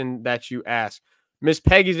question that you asked. Miss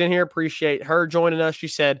Peggy's in here. Appreciate her joining us. She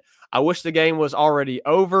said, I wish the game was already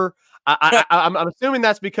over. I'm assuming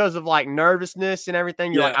that's because of like nervousness and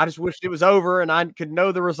everything. You're like, I just wish it was over and I could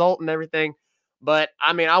know the result and everything. But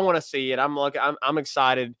I mean, I want to see it. I'm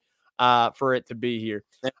excited for it to be here.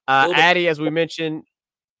 Addie, as we mentioned,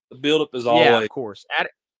 the buildup is always. Yeah, of course.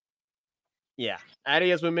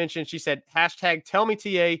 Addie, as we mentioned, she said, hashtag tell me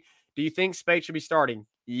TA, do you think Spate should be starting?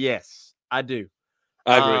 Yes, I do.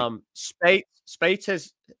 I agree. Spates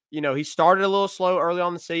has, he started a little slow early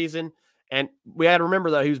on the season, and we had to remember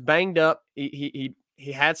though he was banged up. He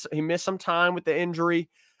missed some time with the injury,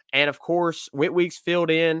 and of course Whitweeks filled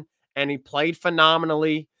in and he played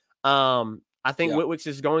phenomenally. I think Whitweeks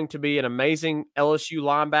is going to be an amazing LSU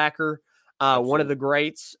linebacker, one of the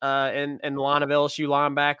greats in the line of LSU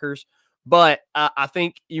linebackers. But I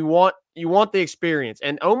think you want the experience,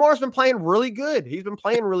 and Omar's been playing really good. He's been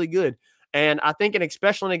playing really good. And I think,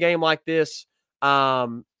 especially in a game like this,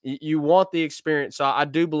 you want the experience. So I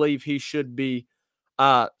do believe he should be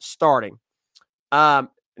starting.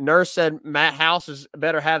 Nurse said Matt House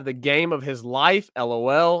better have the game of his life.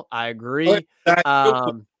 LOL. I agree.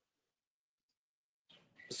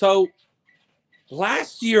 So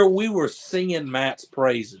last year we were singing Matt's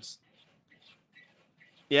praises.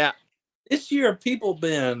 Yeah. This year people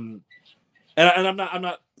been, and I'm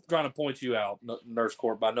not trying to point you out, Nurse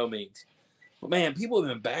Court, by no means. But, man, people have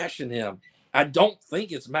been bashing him. I don't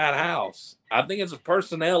think it's Matt House. I think it's a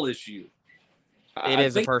personnel issue. It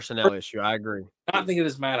is a personnel issue. I agree. I think it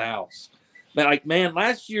is Matt House. Man,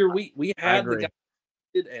 last year we had the guy,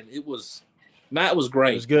 and Matt was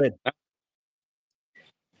great. It was good.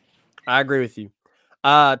 I agree with you.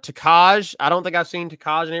 Takaj, I don't think I've seen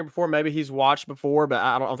Takaj in here before. Maybe he's watched before, but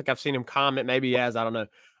I don't think I've seen him comment. Maybe he has. I don't know.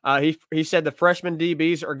 He said the freshman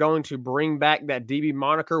DBs are going to bring back that DB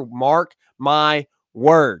moniker. Mark my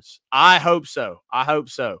words. I hope so.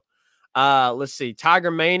 Let's see. Tiger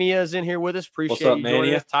Mania is in here with us. Appreciate you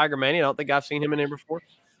joining us, Tiger Mania. I don't think I've seen him in here before.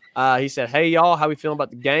 He said, hey, y'all, how we feeling about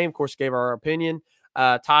the game? Of course, gave our opinion.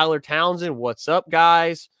 Tyler Townsend, what's up,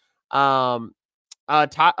 guys? Tiger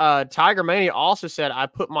Mania also said, I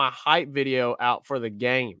put my hype video out for the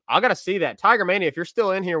game. I got to see that. Tiger Mania, if you're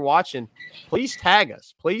still in here watching, please tag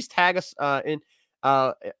us. Please tag us in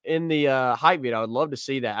the hype video. I would love to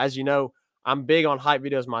see that. As you know, I'm big on hype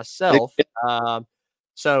videos myself.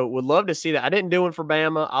 So would love to see that. I didn't do them for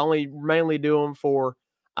Bama. I only mainly do them for,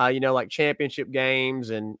 like championship games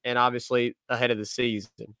and obviously ahead of the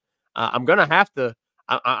season. I'm gonna have to.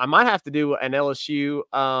 I might have to do an LSU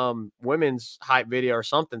women's hype video or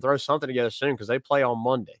something. Throw something together soon because they play on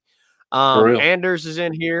Monday. Anders is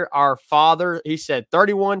in here. Our father, he said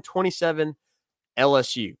 31-27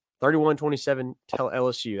 LSU. 31-27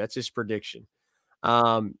 LSU. That's his prediction.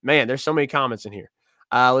 Man, there's so many comments in here.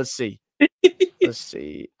 Let's see.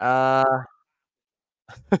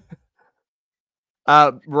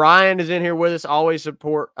 Ryan is in here with us. Always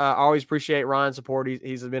appreciate Ryan's support.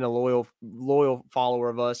 He's been a loyal follower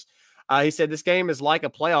of us. He said this game is like a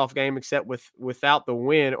playoff game, except without the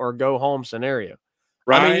win or go home scenario.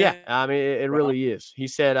 Ryan, it really is. He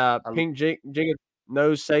said, Pink Jigga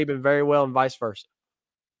knows Saban very well and vice versa.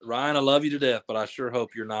 Ryan, I love you to death, but I sure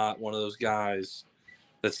hope you're not one of those guys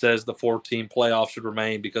that says the 4-team playoff should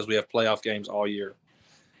remain because we have playoff games all year.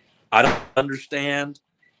 I don't understand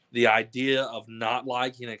the idea of not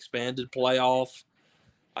liking an expanded playoff.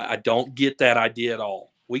 I don't get that idea at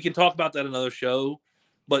all. We can talk about that another show,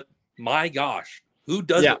 but my gosh, who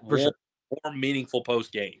doesn't want more meaningful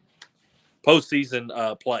postseason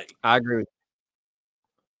play? I agree.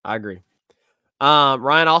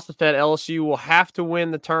 Ryan also said LSU will have to win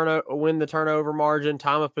the turnover margin,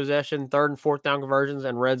 time of possession, third and fourth down conversions,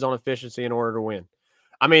 and red zone efficiency in order to win.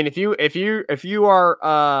 I mean, if you win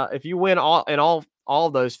all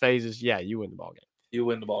of those phases, yeah, you win the ball game. You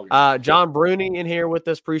win the ball game. John Bruni in here with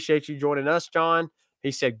us. Appreciate you joining us, John.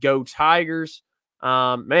 He said, "Go Tigers."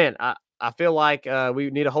 Man, I feel like we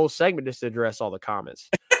need a whole segment just to address all the comments.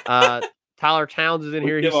 Tyler Towns is in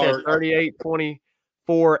here. He says 38-24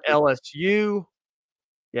 LSU.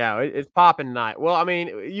 Yeah, it's popping tonight. Well, I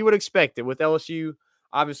mean, you would expect it with LSU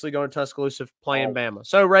obviously going to Tuscaloosa playing Bama.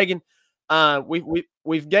 So Reagan,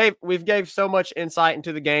 we've gave so much insight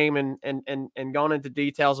into the game and gone into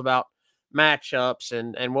details about matchups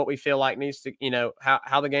and what we feel like needs to,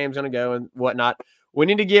 how the game's going to go and whatnot. We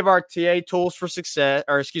need to give our TA tools for success,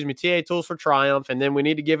 TA tools for triumph, and then we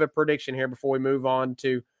need to give a prediction here before we move on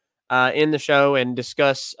to end the show and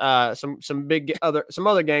discuss some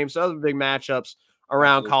other games, other big matchups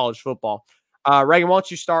around college football. Reagan, why don't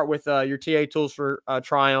you start with your TA tools for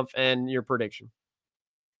triumph and your prediction?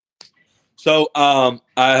 So I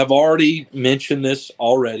have already mentioned this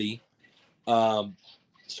already, so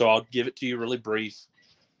I'll give it to you really brief.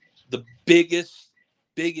 The biggest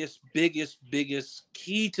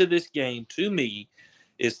key to this game to me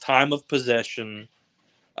is time of possession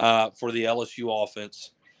for the LSU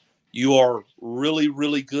offense. You are really,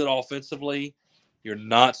 really good offensively. You're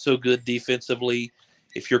not so good defensively.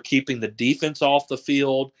 If you're keeping the defense off the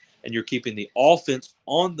field and you're keeping the offense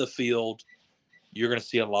on the field, you're going to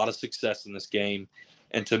see a lot of success in this game.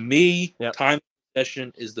 And to me, time of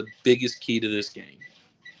possession is the biggest key to this game.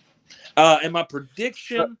 And my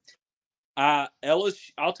prediction,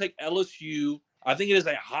 LSU, I'll take LSU. I think it is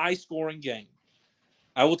a high-scoring game.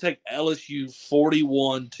 I will take LSU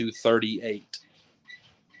 41-38.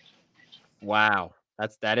 Wow,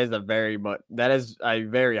 that is a very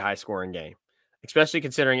high scoring game, especially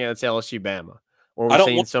considering it's LSU Bama, where we've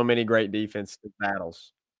seen so many great defensive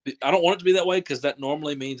battles. I don't want it to be that way because that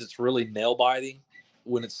normally means it's really nail biting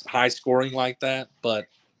when it's high scoring like that. But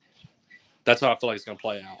that's how I feel like it's going to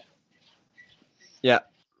play out. Yeah.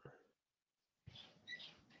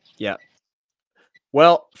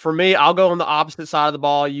 Well, for me, I'll go on the opposite side of the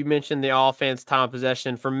ball. You mentioned the offense, time of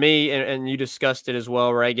possession. For me, and you discussed it as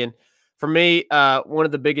well, Reagan. For me, one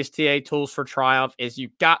of the biggest TA tools for triumph is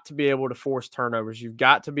you've got to be able to force turnovers. You've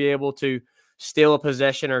got to be able to steal a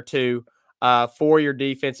possession or two for your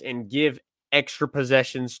defense and give extra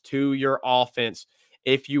possessions to your offense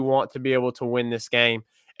if you want to be able to win this game.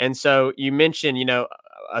 And so you mentioned,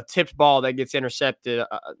 a tipped ball that gets intercepted,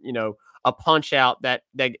 a punch out a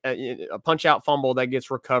punch out fumble that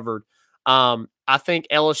gets recovered. I think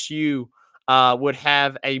LSU would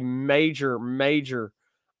have a majorly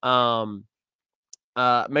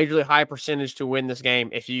high percentage to win this game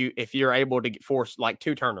if you're able to force like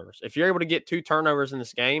 2 turnovers. If you're able to get 2 turnovers in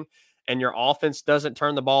this game and your offense doesn't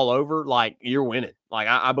turn the ball over, like you're winning. Like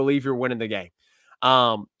I believe you're winning the game.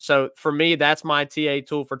 So for me, that's my TA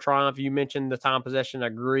tool for triumph. You mentioned the time possession. I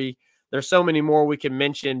agree. There's so many more we can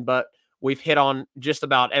mention, but we've hit on just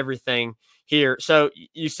about everything here. So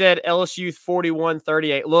you said LSU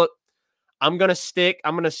 41-38. Look, I'm going to stick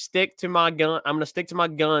to my gun. I'm going to stick to my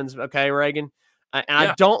guns. Okay, Reagan. And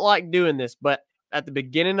I don't like doing this, but at the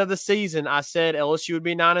beginning of the season, I said LSU would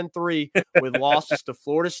be 9-3 with losses to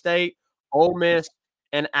Florida State, Ole Miss,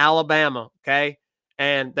 and Alabama. Okay.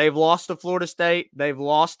 And they've lost to Florida State. They've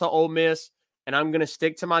lost to Ole Miss. and I'm going to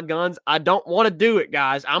stick to my guns. I don't want to do it,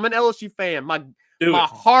 guys. I'm an LSU fan. My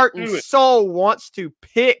heart and soul wants to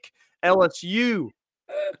pick LSU.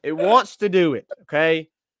 It wants to do it, okay?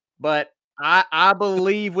 But I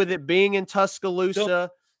believe with it being in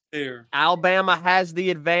Tuscaloosa, Alabama has the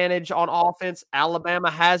advantage on offense.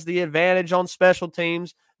 Alabama has the advantage on special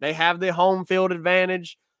teams. They have the home field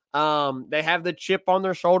advantage. They have the chip on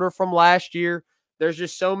their shoulder from last year. There's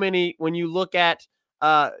just so many when you look at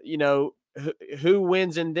who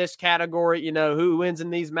wins in this category, who wins in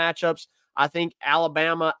these matchups. I think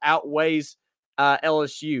Alabama outweighs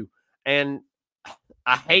LSU. And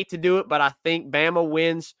I hate to do it, but I think Bama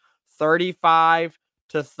wins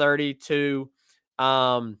 35-32.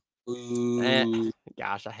 And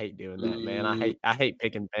gosh, I hate doing that, man. I hate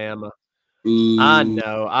picking Bama. I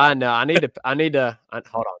know. I need to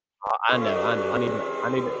hold on. I know.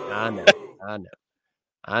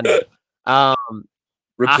 I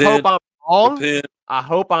hope I'm wrong. Repent. I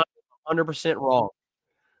hope I'm 100% wrong.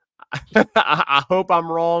 I hope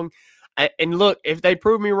I'm wrong. And look, if they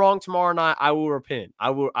prove me wrong tomorrow night, I will repent.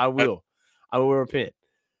 I will repent.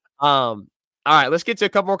 All right, let's get to a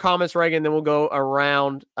couple more comments, Reagan, then we'll go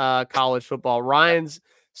around college football. Ryan's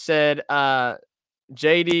said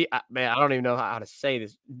JD, man, I don't even know how to say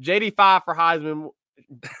this. JD5 for Heisman.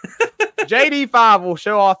 JD5 will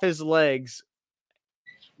show off his legs.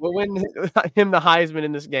 We'll win him the Heisman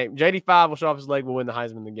in this game. JD5 will show off his leg. We'll win the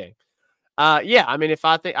Heisman in the game. Yeah, I mean,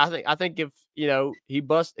 I think if he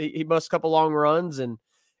busts a couple long runs and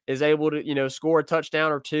is able to score a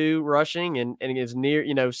touchdown or two rushing and is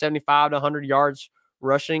near 75 to 100 yards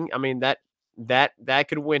rushing, I mean that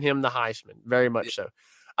could win him the Heisman, very much so.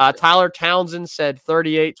 Tyler Townsend said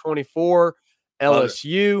 38-24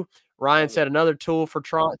 LSU. Ryan said another tool for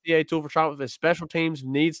Trump with his special teams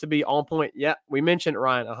needs to be on point. Yeah, we mentioned it,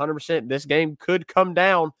 Ryan, 100%. This game could come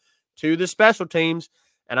down to the special teams.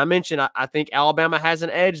 And I mentioned I think Alabama has an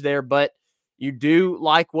edge there, but you do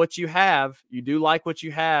like what you have. You do like what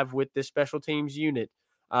you have with this special teams unit.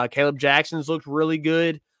 Caleb Jackson's looked really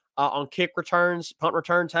good on kick returns. Punt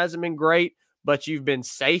returns hasn't been great, but you've been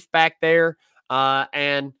safe back there.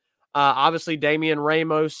 And obviously Damian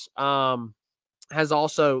Ramos has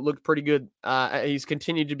also looked pretty good. He's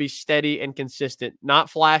continued to be steady and consistent. Not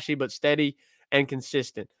flashy, but steady and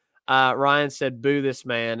consistent. Ryan said, boo this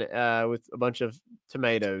man with a bunch of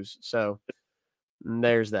tomatoes. So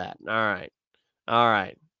there's that. All right.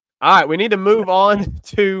 We need to move on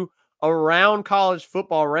to around college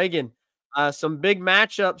football. Reagan, some big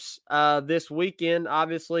matchups this weekend.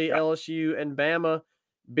 Obviously, LSU and Bama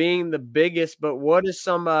being the biggest. But what is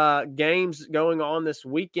some games going on this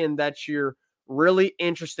weekend that you're really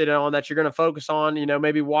interested in, that you're going to focus on?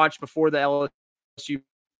 Maybe watch before the LSU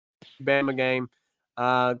Bama game.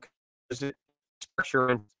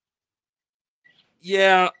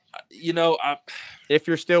 Yeah, if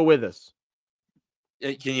you're still with us,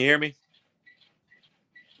 can you hear me?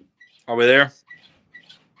 Are we there?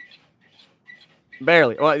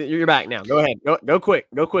 Barely. Well, you're back now. Go ahead. Go quick.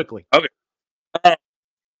 Go quickly. Okay.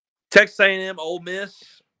 Texas A&M, Ole Miss,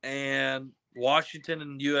 and Washington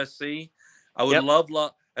and USC. I would love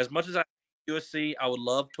as much as I USC. I would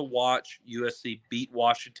love to watch USC beat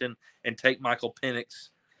Washington and take Michael Penix,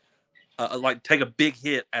 take a big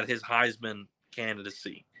hit at his Heisman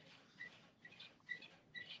candidacy.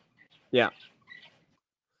 Yeah.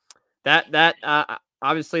 That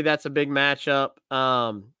obviously that's a big matchup.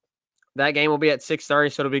 That game will be at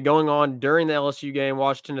 6:30, so it'll be going on during the LSU game.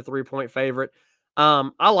 Washington a 3-point favorite.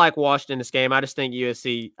 I like Washington this game. I just think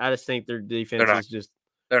USC. I just think their defense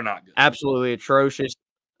they're not good. Absolutely atrocious.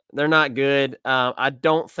 They're not good. I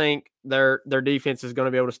don't think their defense is going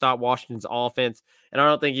to be able to stop Washington's offense, and I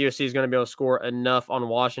don't think USC is going to be able to score enough on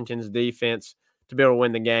Washington's defense to be able to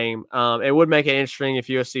win the game. It would make it interesting if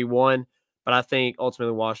USC won, but I think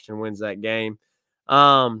ultimately Washington wins that game.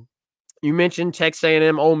 You mentioned Texas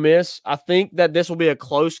A&M, Ole Miss. I think that this will be a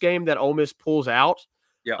close game that Ole Miss pulls out.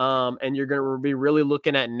 Yeah. And you're going to be really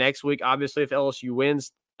looking at next week. Obviously, if LSU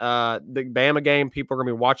wins the Bama game, people are going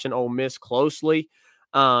to be watching Ole Miss closely.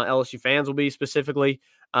 LSU fans will be specifically.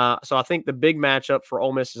 So I think the big matchup for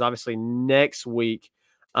Ole Miss is obviously next week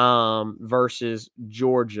versus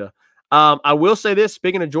Georgia. I will say this,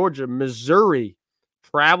 speaking of Georgia, Missouri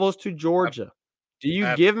travels to Georgia. Do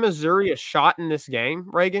you give Missouri a shot in this game,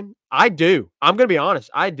 Reagan? I do. I'm going to be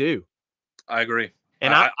honest. I do. I agree.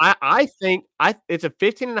 And I think it's a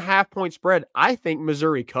 15.5-point spread. I think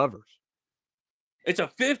Missouri covers. It's a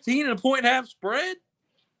 15.5 spread?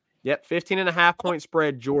 Yep, 15.5-point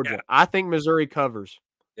spread, Georgia. Yeah. I think Missouri covers.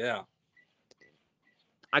 Yeah.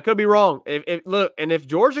 I could be wrong. If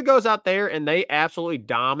Georgia goes out there and they absolutely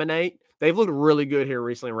dominate, they've looked really good here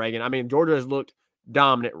recently, Reagan. I mean, Georgia has looked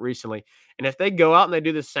dominant recently. And if they go out and they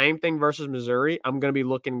do the same thing versus Missouri, I'm going to be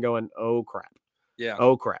looking and going, oh, crap. Yeah.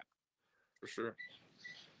 Oh, crap. For sure.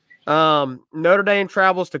 Notre Dame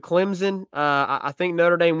travels to Clemson. I think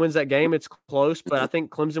Notre Dame wins that game. It's close, but I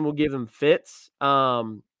think Clemson will give them fits.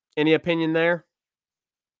 Any opinion there?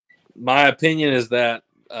 My opinion is that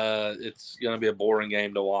it's going to be a boring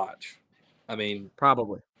game to watch. I mean,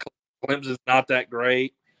 probably. Clemson's not that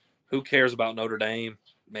great. Who cares about Notre Dame?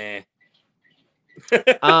 Man.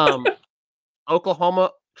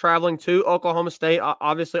 Oklahoma traveling to Oklahoma State.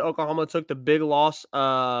 Obviously, Oklahoma took the big loss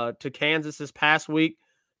to Kansas this past week.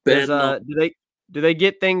 Do they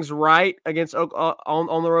get things right against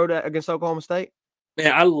on the road against Oklahoma State?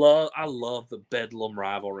 Man, I love the Bedlam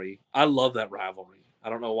rivalry. I love that rivalry. I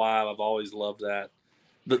don't know why. I've always loved that.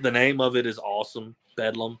 The name of it is awesome,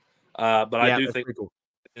 Bedlam. But I do think cool.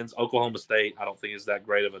 Oklahoma State, I don't think is that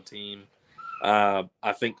great of a team.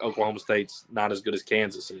 I think Oklahoma State's not as good as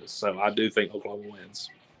Kansas is. So I do think Oklahoma wins.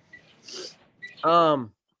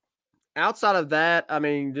 Outside of that, I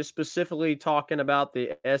mean, just specifically talking about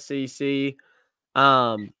the SEC,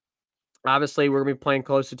 obviously we're going to be paying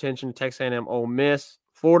close attention to Texas A&M, Ole Miss,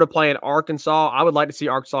 Florida playing Arkansas. I would like to see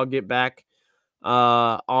Arkansas get back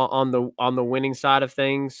on the winning side of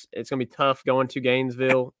things. It's going to be tough going to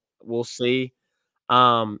Gainesville. We'll see.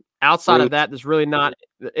 Outside of that, there's really not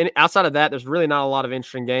a lot of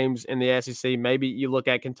interesting games in the SEC. Maybe you look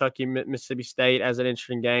at Kentucky, Mississippi State as an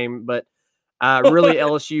interesting game, but really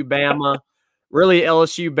LSU, Bama,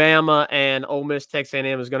 and Ole Miss, Texas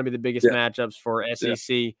A&M is going to be the biggest matchups for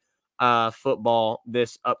SEC football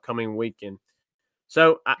this upcoming weekend.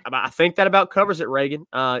 So I think that about covers it, Reagan.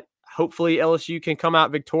 Hopefully LSU can come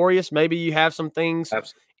out victorious. Maybe you have some things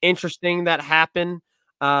interesting that happen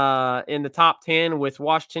in the top 10 with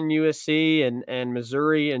Washington, USC, and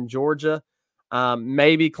Missouri and Georgia.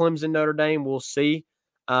 Maybe Clemson, Notre Dame. We'll see.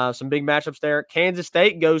 Some big matchups there. Kansas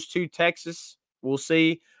State goes to Texas. We'll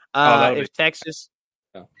see if Texas.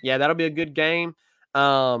 Yeah, that'll be a good game.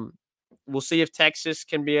 We'll see if Texas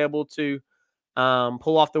can be able to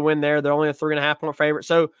pull off the win there. They're only a 3.5-point favorite.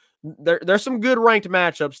 So there's some good ranked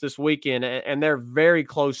matchups this weekend, and they're very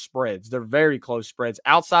close spreads. They're very close spreads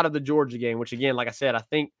outside of the Georgia game, which again, like I said, I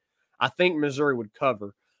think Missouri would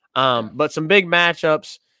cover. But some big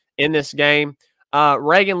matchups in this game.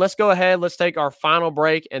 Reagan, let's go ahead. Let's take our final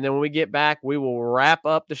break, and then when we get back, we will wrap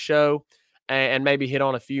up the show and maybe hit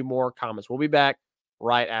on a few more comments. We'll be back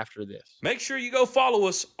right after this. Make sure you go follow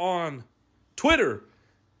us on Twitter,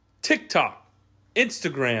 TikTok,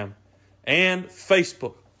 Instagram, and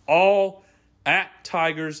Facebook, all at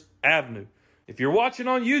Tigers Avenue. If you're watching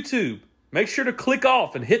on YouTube, make sure to click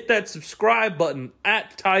off and hit that subscribe button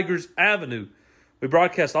at Tigers Avenue. We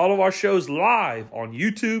broadcast all of our shows live on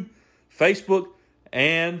YouTube, Facebook,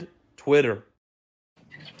 and Twitter.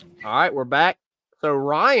 All right, we're back. So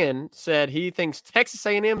Ryan said he thinks Texas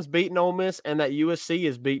A&M is beating Ole Miss and that USC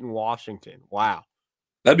is beating Washington. Wow,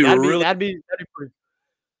 that'd be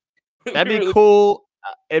cool.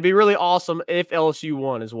 It'd be really awesome if LSU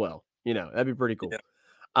won as well. That'd be pretty cool. Yeah.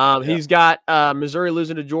 He's got Missouri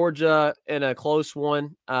losing to Georgia in a close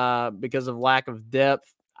one because of lack of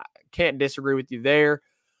depth. I can't disagree with you there.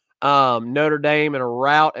 Notre Dame in a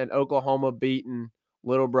rout and Oklahoma beating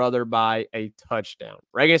Little Brother by a touchdown.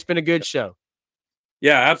 Reagan, it's been a good show.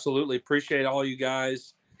 Yeah, absolutely. Appreciate all you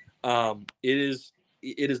guys. It is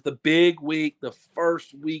the big week, the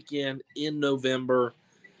first weekend in November.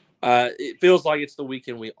 It feels like it's the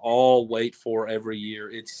weekend we all wait for every year.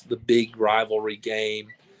 It's the big rivalry game.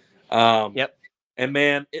 Yep. And,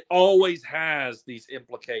 man, it always has these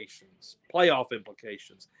implications, playoff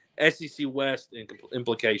implications, SEC West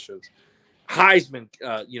implications, Heisman,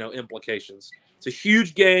 implications. It's a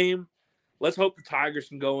huge game. Let's hope the Tigers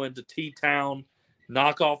can go into T-Town,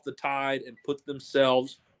 knock off the Tide, and put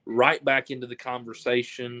themselves right back into the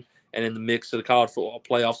conversation and in the mix of the college football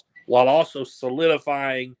playoffs while also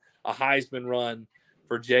solidifying a Heisman run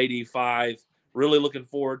for JD5. Really looking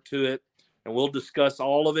forward to it. And we'll discuss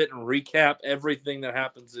all of it and recap everything that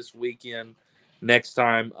happens this weekend next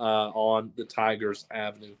time on the Tigers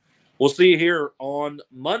Avenue. We'll see you here on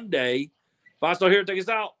Monday. Five Star here, take us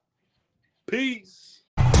out. Peace.